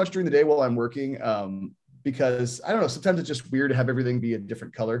use them as much during the day while I'm working, because I don't know, sometimes it's just weird to have everything be a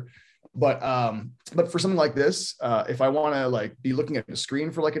different color. But for something like this, if I want to like be looking at the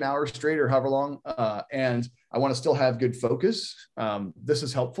screen for like an hour straight or however long, and I want to still have good focus, this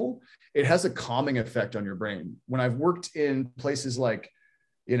is helpful. It has a calming effect on your brain. When I've worked in places like,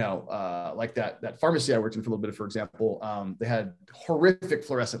 like that pharmacy I worked in for a little bit, for example, they had horrific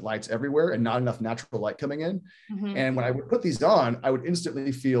fluorescent lights everywhere and not enough natural light coming in. Mm-hmm. And when I would put these on, I would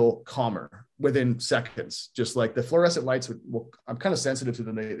instantly feel calmer within seconds. Just like the fluorescent lights I'm kind of sensitive to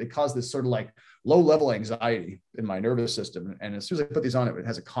them. They cause this sort of like low level anxiety in my nervous system. And as soon as I put these on, it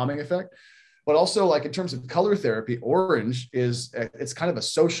has a calming effect. But also, like in terms of color therapy, orange it's kind of a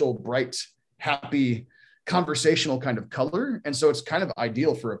social, bright, happy, conversational kind of color. And so it's kind of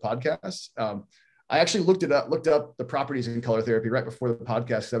ideal for a podcast. I actually looked up the properties in color therapy right before the podcast,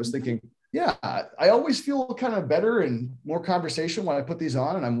 because I was thinking, yeah, I always feel kind of better and more conversation when I put these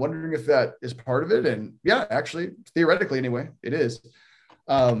on. And I'm wondering if that is part of it. And yeah, actually, theoretically anyway, it is.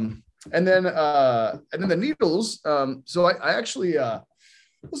 And then the needles. So I actually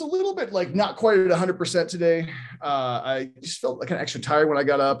was a little bit like not quite at 100% today. I just felt like an extra tired when I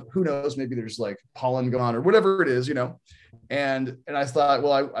got up. Who knows? Maybe there's like pollen gone or whatever it is, And I thought,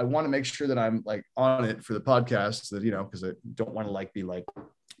 well, I want to make sure that I'm like on it for the podcast, that because I don't want to like be like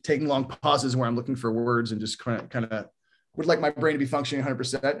taking long pauses where I'm looking for words, and just kind of would like my brain to be functioning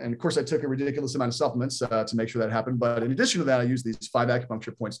 100%. And of course, I took a ridiculous amount of supplements to make sure that happened. But in addition to that, I use these 5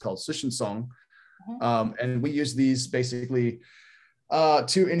 acupuncture points called Sishin Song, and we use these basically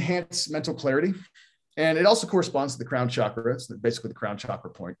to enhance mental clarity. And it also corresponds to the crown chakra. It's basically the crown chakra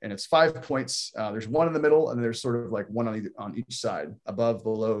point. And it's 5 points. There's one in the middle, and there's sort of like one on each side, above,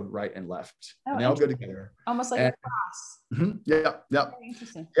 below, right, and left. And they all go together. Almost like a cross. Mm-hmm, yeah. Very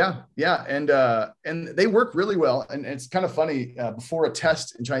interesting. Yeah. And they work really well. And it's kind of funny. Before a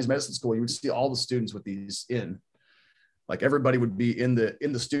test in Chinese medicine school, you would see all the students with these in. Like everybody would be in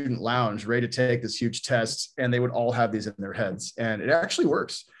the student lounge ready to take this huge test, and they would all have these in their heads, and it actually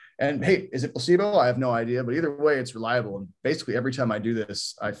works. And hey, is it placebo? I have no idea, but either way, it's reliable. And basically every time I do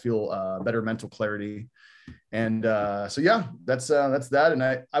this, I feel better mental clarity. And so yeah, that's that. And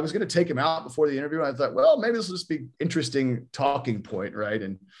I was going to take him out before the interview. And I thought, well, maybe this will just be interesting talking point. Right.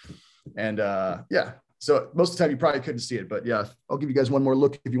 And yeah. So most of the time you probably couldn't see it, but yeah, I'll give you guys one more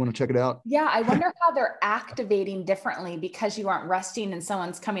look if you want to check it out. Yeah. I wonder how they're activating differently, because you aren't resting and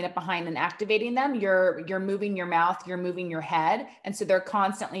someone's coming up behind and activating them. You're moving your mouth, you're moving your head. And so they're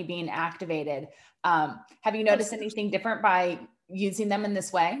constantly being activated. Have you noticed anything different by using them in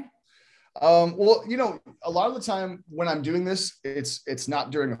this way? Well, a lot of the time when I'm doing this, it's not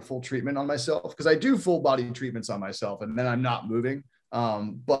during a full treatment on myself, because I do full body treatments on myself and then I'm not moving.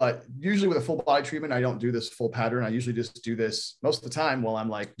 But usually with a full body treatment, I don't do this full pattern. I usually just do this most of the time while I'm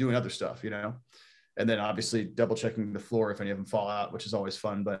like doing other stuff, and then obviously double checking the floor if any of them fall out, which is always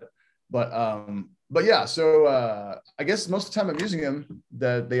fun. But yeah, so, I guess most of the time I'm using them,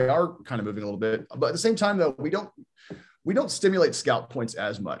 that they are kind of moving a little bit, but at the same time though, we don't stimulate scalp points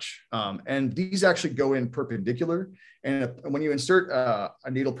as much. And these actually go in perpendicular. And when you insert a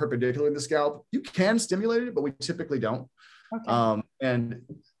needle perpendicular in the scalp, you can stimulate it, but we typically don't. Okay.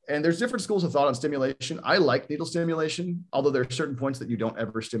 And there's different schools of thought on stimulation. I like needle stimulation, although there are certain points that you don't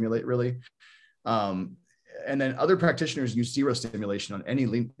ever stimulate really. And then other practitioners use zero stimulation on any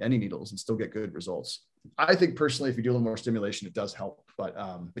needles and still get good results. I think personally, if you do a little more stimulation, it does help. But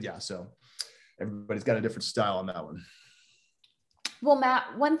yeah, so everybody's got a different style on that one. Well,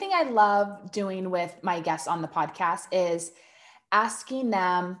 Matt, one thing I love doing with my guests on the podcast is asking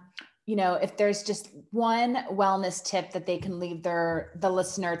them, if there's just one wellness tip that they can leave the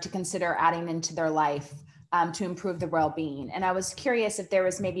listener to consider adding into their life to improve their well-being. And I was curious if there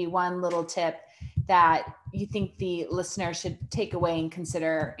was maybe one little tip that you think the listener should take away and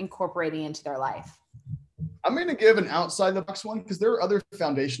consider incorporating into their life. I'm going to give an outside the box one, because there are other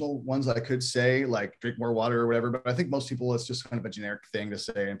foundational ones I could say, like drink more water or whatever, but I think most people, it's just kind of a generic thing to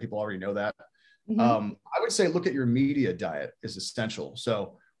say, and people already know that. Mm-hmm. I would say look at your media diet is essential.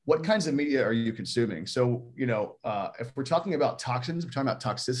 So what kinds of media are you consuming? So, if we're talking about toxins, we're talking about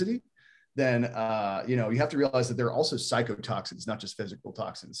toxicity, then, you have to realize that there are also psychotoxins, not just physical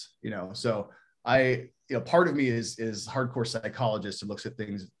toxins, so part of me is hardcore psychologist who looks at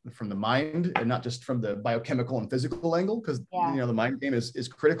things from the mind and not just from the biochemical and physical angle, because, the mind game is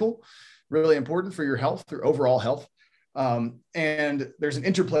critical, really important for your health, your overall health. And there's an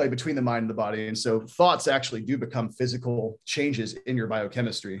interplay between the mind and the body. And so thoughts actually do become physical changes in your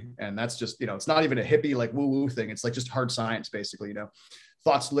biochemistry. And that's just, it's not even a hippie, like woo-woo thing. It's like just hard science, basically,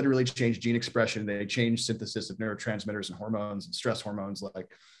 thoughts literally change gene expression. They change synthesis of neurotransmitters and hormones and stress hormones. Like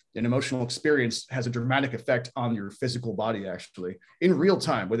an emotional experience has a dramatic effect on your physical body, actually, in real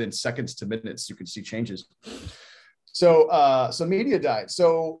time, within seconds to minutes, you can see changes. So media diet.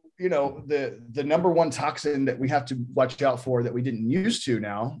 So, the number one toxin that we have to watch out for that we didn't used to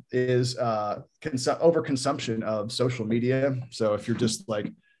now is overconsumption of social media. So if you're just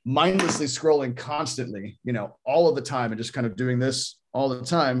like mindlessly scrolling constantly, all of the time and just kind of doing this all the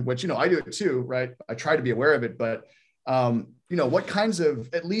time, which, I do it too, right? I try to be aware of it, but what kinds of,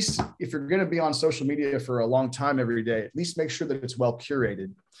 at least if you're going to be on social media for a long time every day, at least make sure that it's well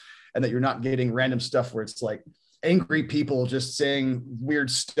curated and that you're not getting random stuff where it's like angry people just saying weird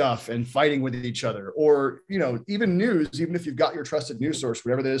stuff and fighting with each other, or, even news, even if you've got your trusted news source,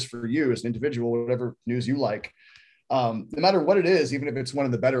 whatever that is for you as an individual, whatever news you like, no matter what it is, even if it's one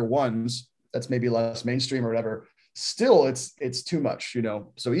of the better ones, that's maybe less mainstream or whatever, still it's too much,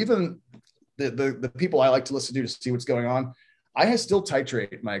 So even the people I like to listen to see what's going on, I still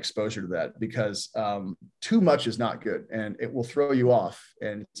titrate my exposure to that because too much is not good and it will throw you off.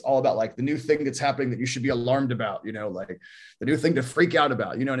 And it's all about like the new thing that's happening that you should be alarmed about, like the new thing to freak out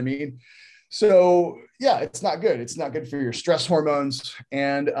about, you know what I mean? So yeah, it's not good. It's not good for your stress hormones.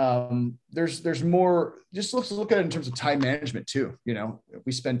 And there's more, just let's look at it in terms of time management too.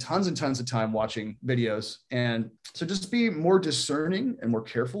 We spend tons and tons of time watching videos. And so just be more discerning and more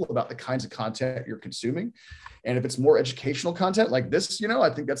careful about the kinds of content you're consuming. And if it's more educational content like this, I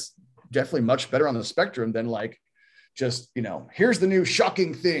think that's definitely much better on the spectrum than like, just, here's the new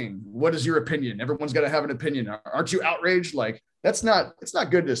shocking thing. What is your opinion? Everyone's got to have an opinion. Aren't you outraged? Like it's not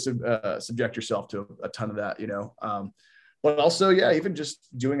good to subject yourself to a ton of that, but also, yeah, even just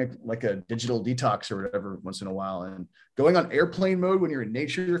doing a digital detox or whatever once in a while and going on airplane mode when you're in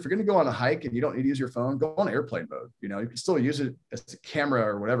nature. If you're going to go on a hike and you don't need to use your phone, go on airplane mode. You can still use it as a camera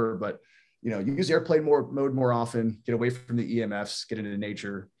or whatever, but you use airplane mode more often, get away from the EMFs, get into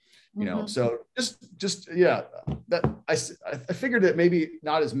nature, so just, yeah, that I figured that maybe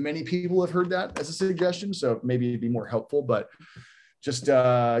not as many people have heard that as a suggestion. So maybe it'd be more helpful, but just,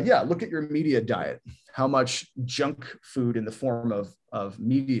 look at your media diet. How much junk food in the form of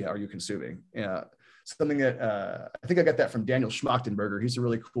media are you consuming? Something that, I think I got that from Daniel Schmachtenberger. He's a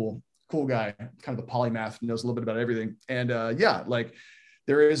really cool guy, kind of a polymath, knows a little bit about everything. And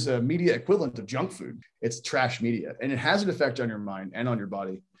there is a media equivalent of junk food. It's trash media, and it has an effect on your mind and on your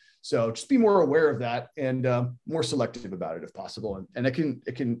body. So just be more aware of that and more selective about it if possible. And it can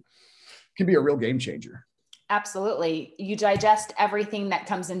be a real game changer. Absolutely. You digest everything that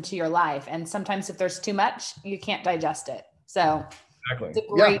comes into your life. And sometimes if there's too much, you can't digest it. So exactly. It's a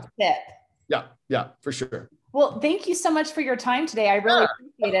great tip. Yeah, for sure. Well, thank you so much for your time today. I really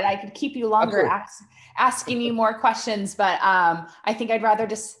appreciate it. I could keep you longer asking you more questions, but I think I'd rather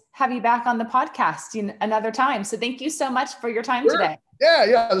just have you back on the podcast another time. So thank you so much for your time today.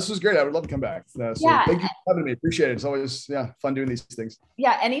 Yeah. This was great. I would love to come back. Thank you for having me. Appreciate it. It's always fun doing these things.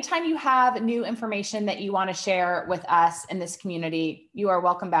 Yeah. Anytime you have new information that you want to share with us in this community, you are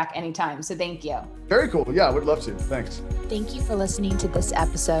welcome back anytime. So thank you. Very cool. Yeah, I would love to. Thanks. Thank you for listening to this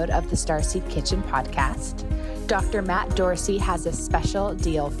episode of the Starseed Kitchen podcast. Dr. Matt Dorsey has a special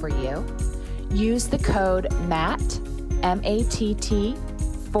deal for you. Use the code MATT, M-A-T-T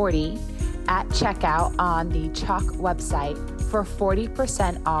 40 at checkout on the Choq website for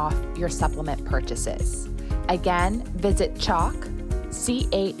 40% off your supplement purchases. Again, visit Choq,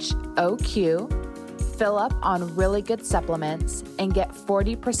 CHOQ, fill up on really good supplements, and get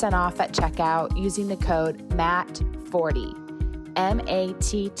 40% off at checkout using the code MATT40,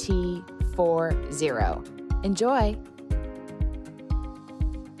 M-A-T-T 40. Enjoy.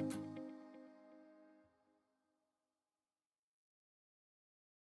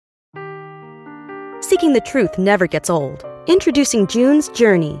 Seeking the truth never gets old. Introducing June's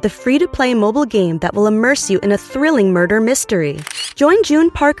Journey, the free-to-play mobile game that will immerse you in a thrilling murder mystery. Join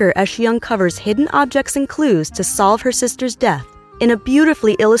June Parker as she uncovers hidden objects and clues to solve her sister's death in a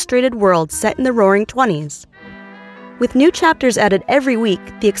beautifully illustrated world set in the Roaring '20s. With new chapters added every week,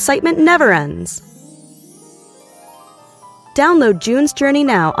 the excitement never ends. Download June's Journey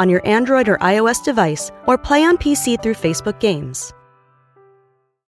now on your Android or iOS device, or play on PC through Facebook Games.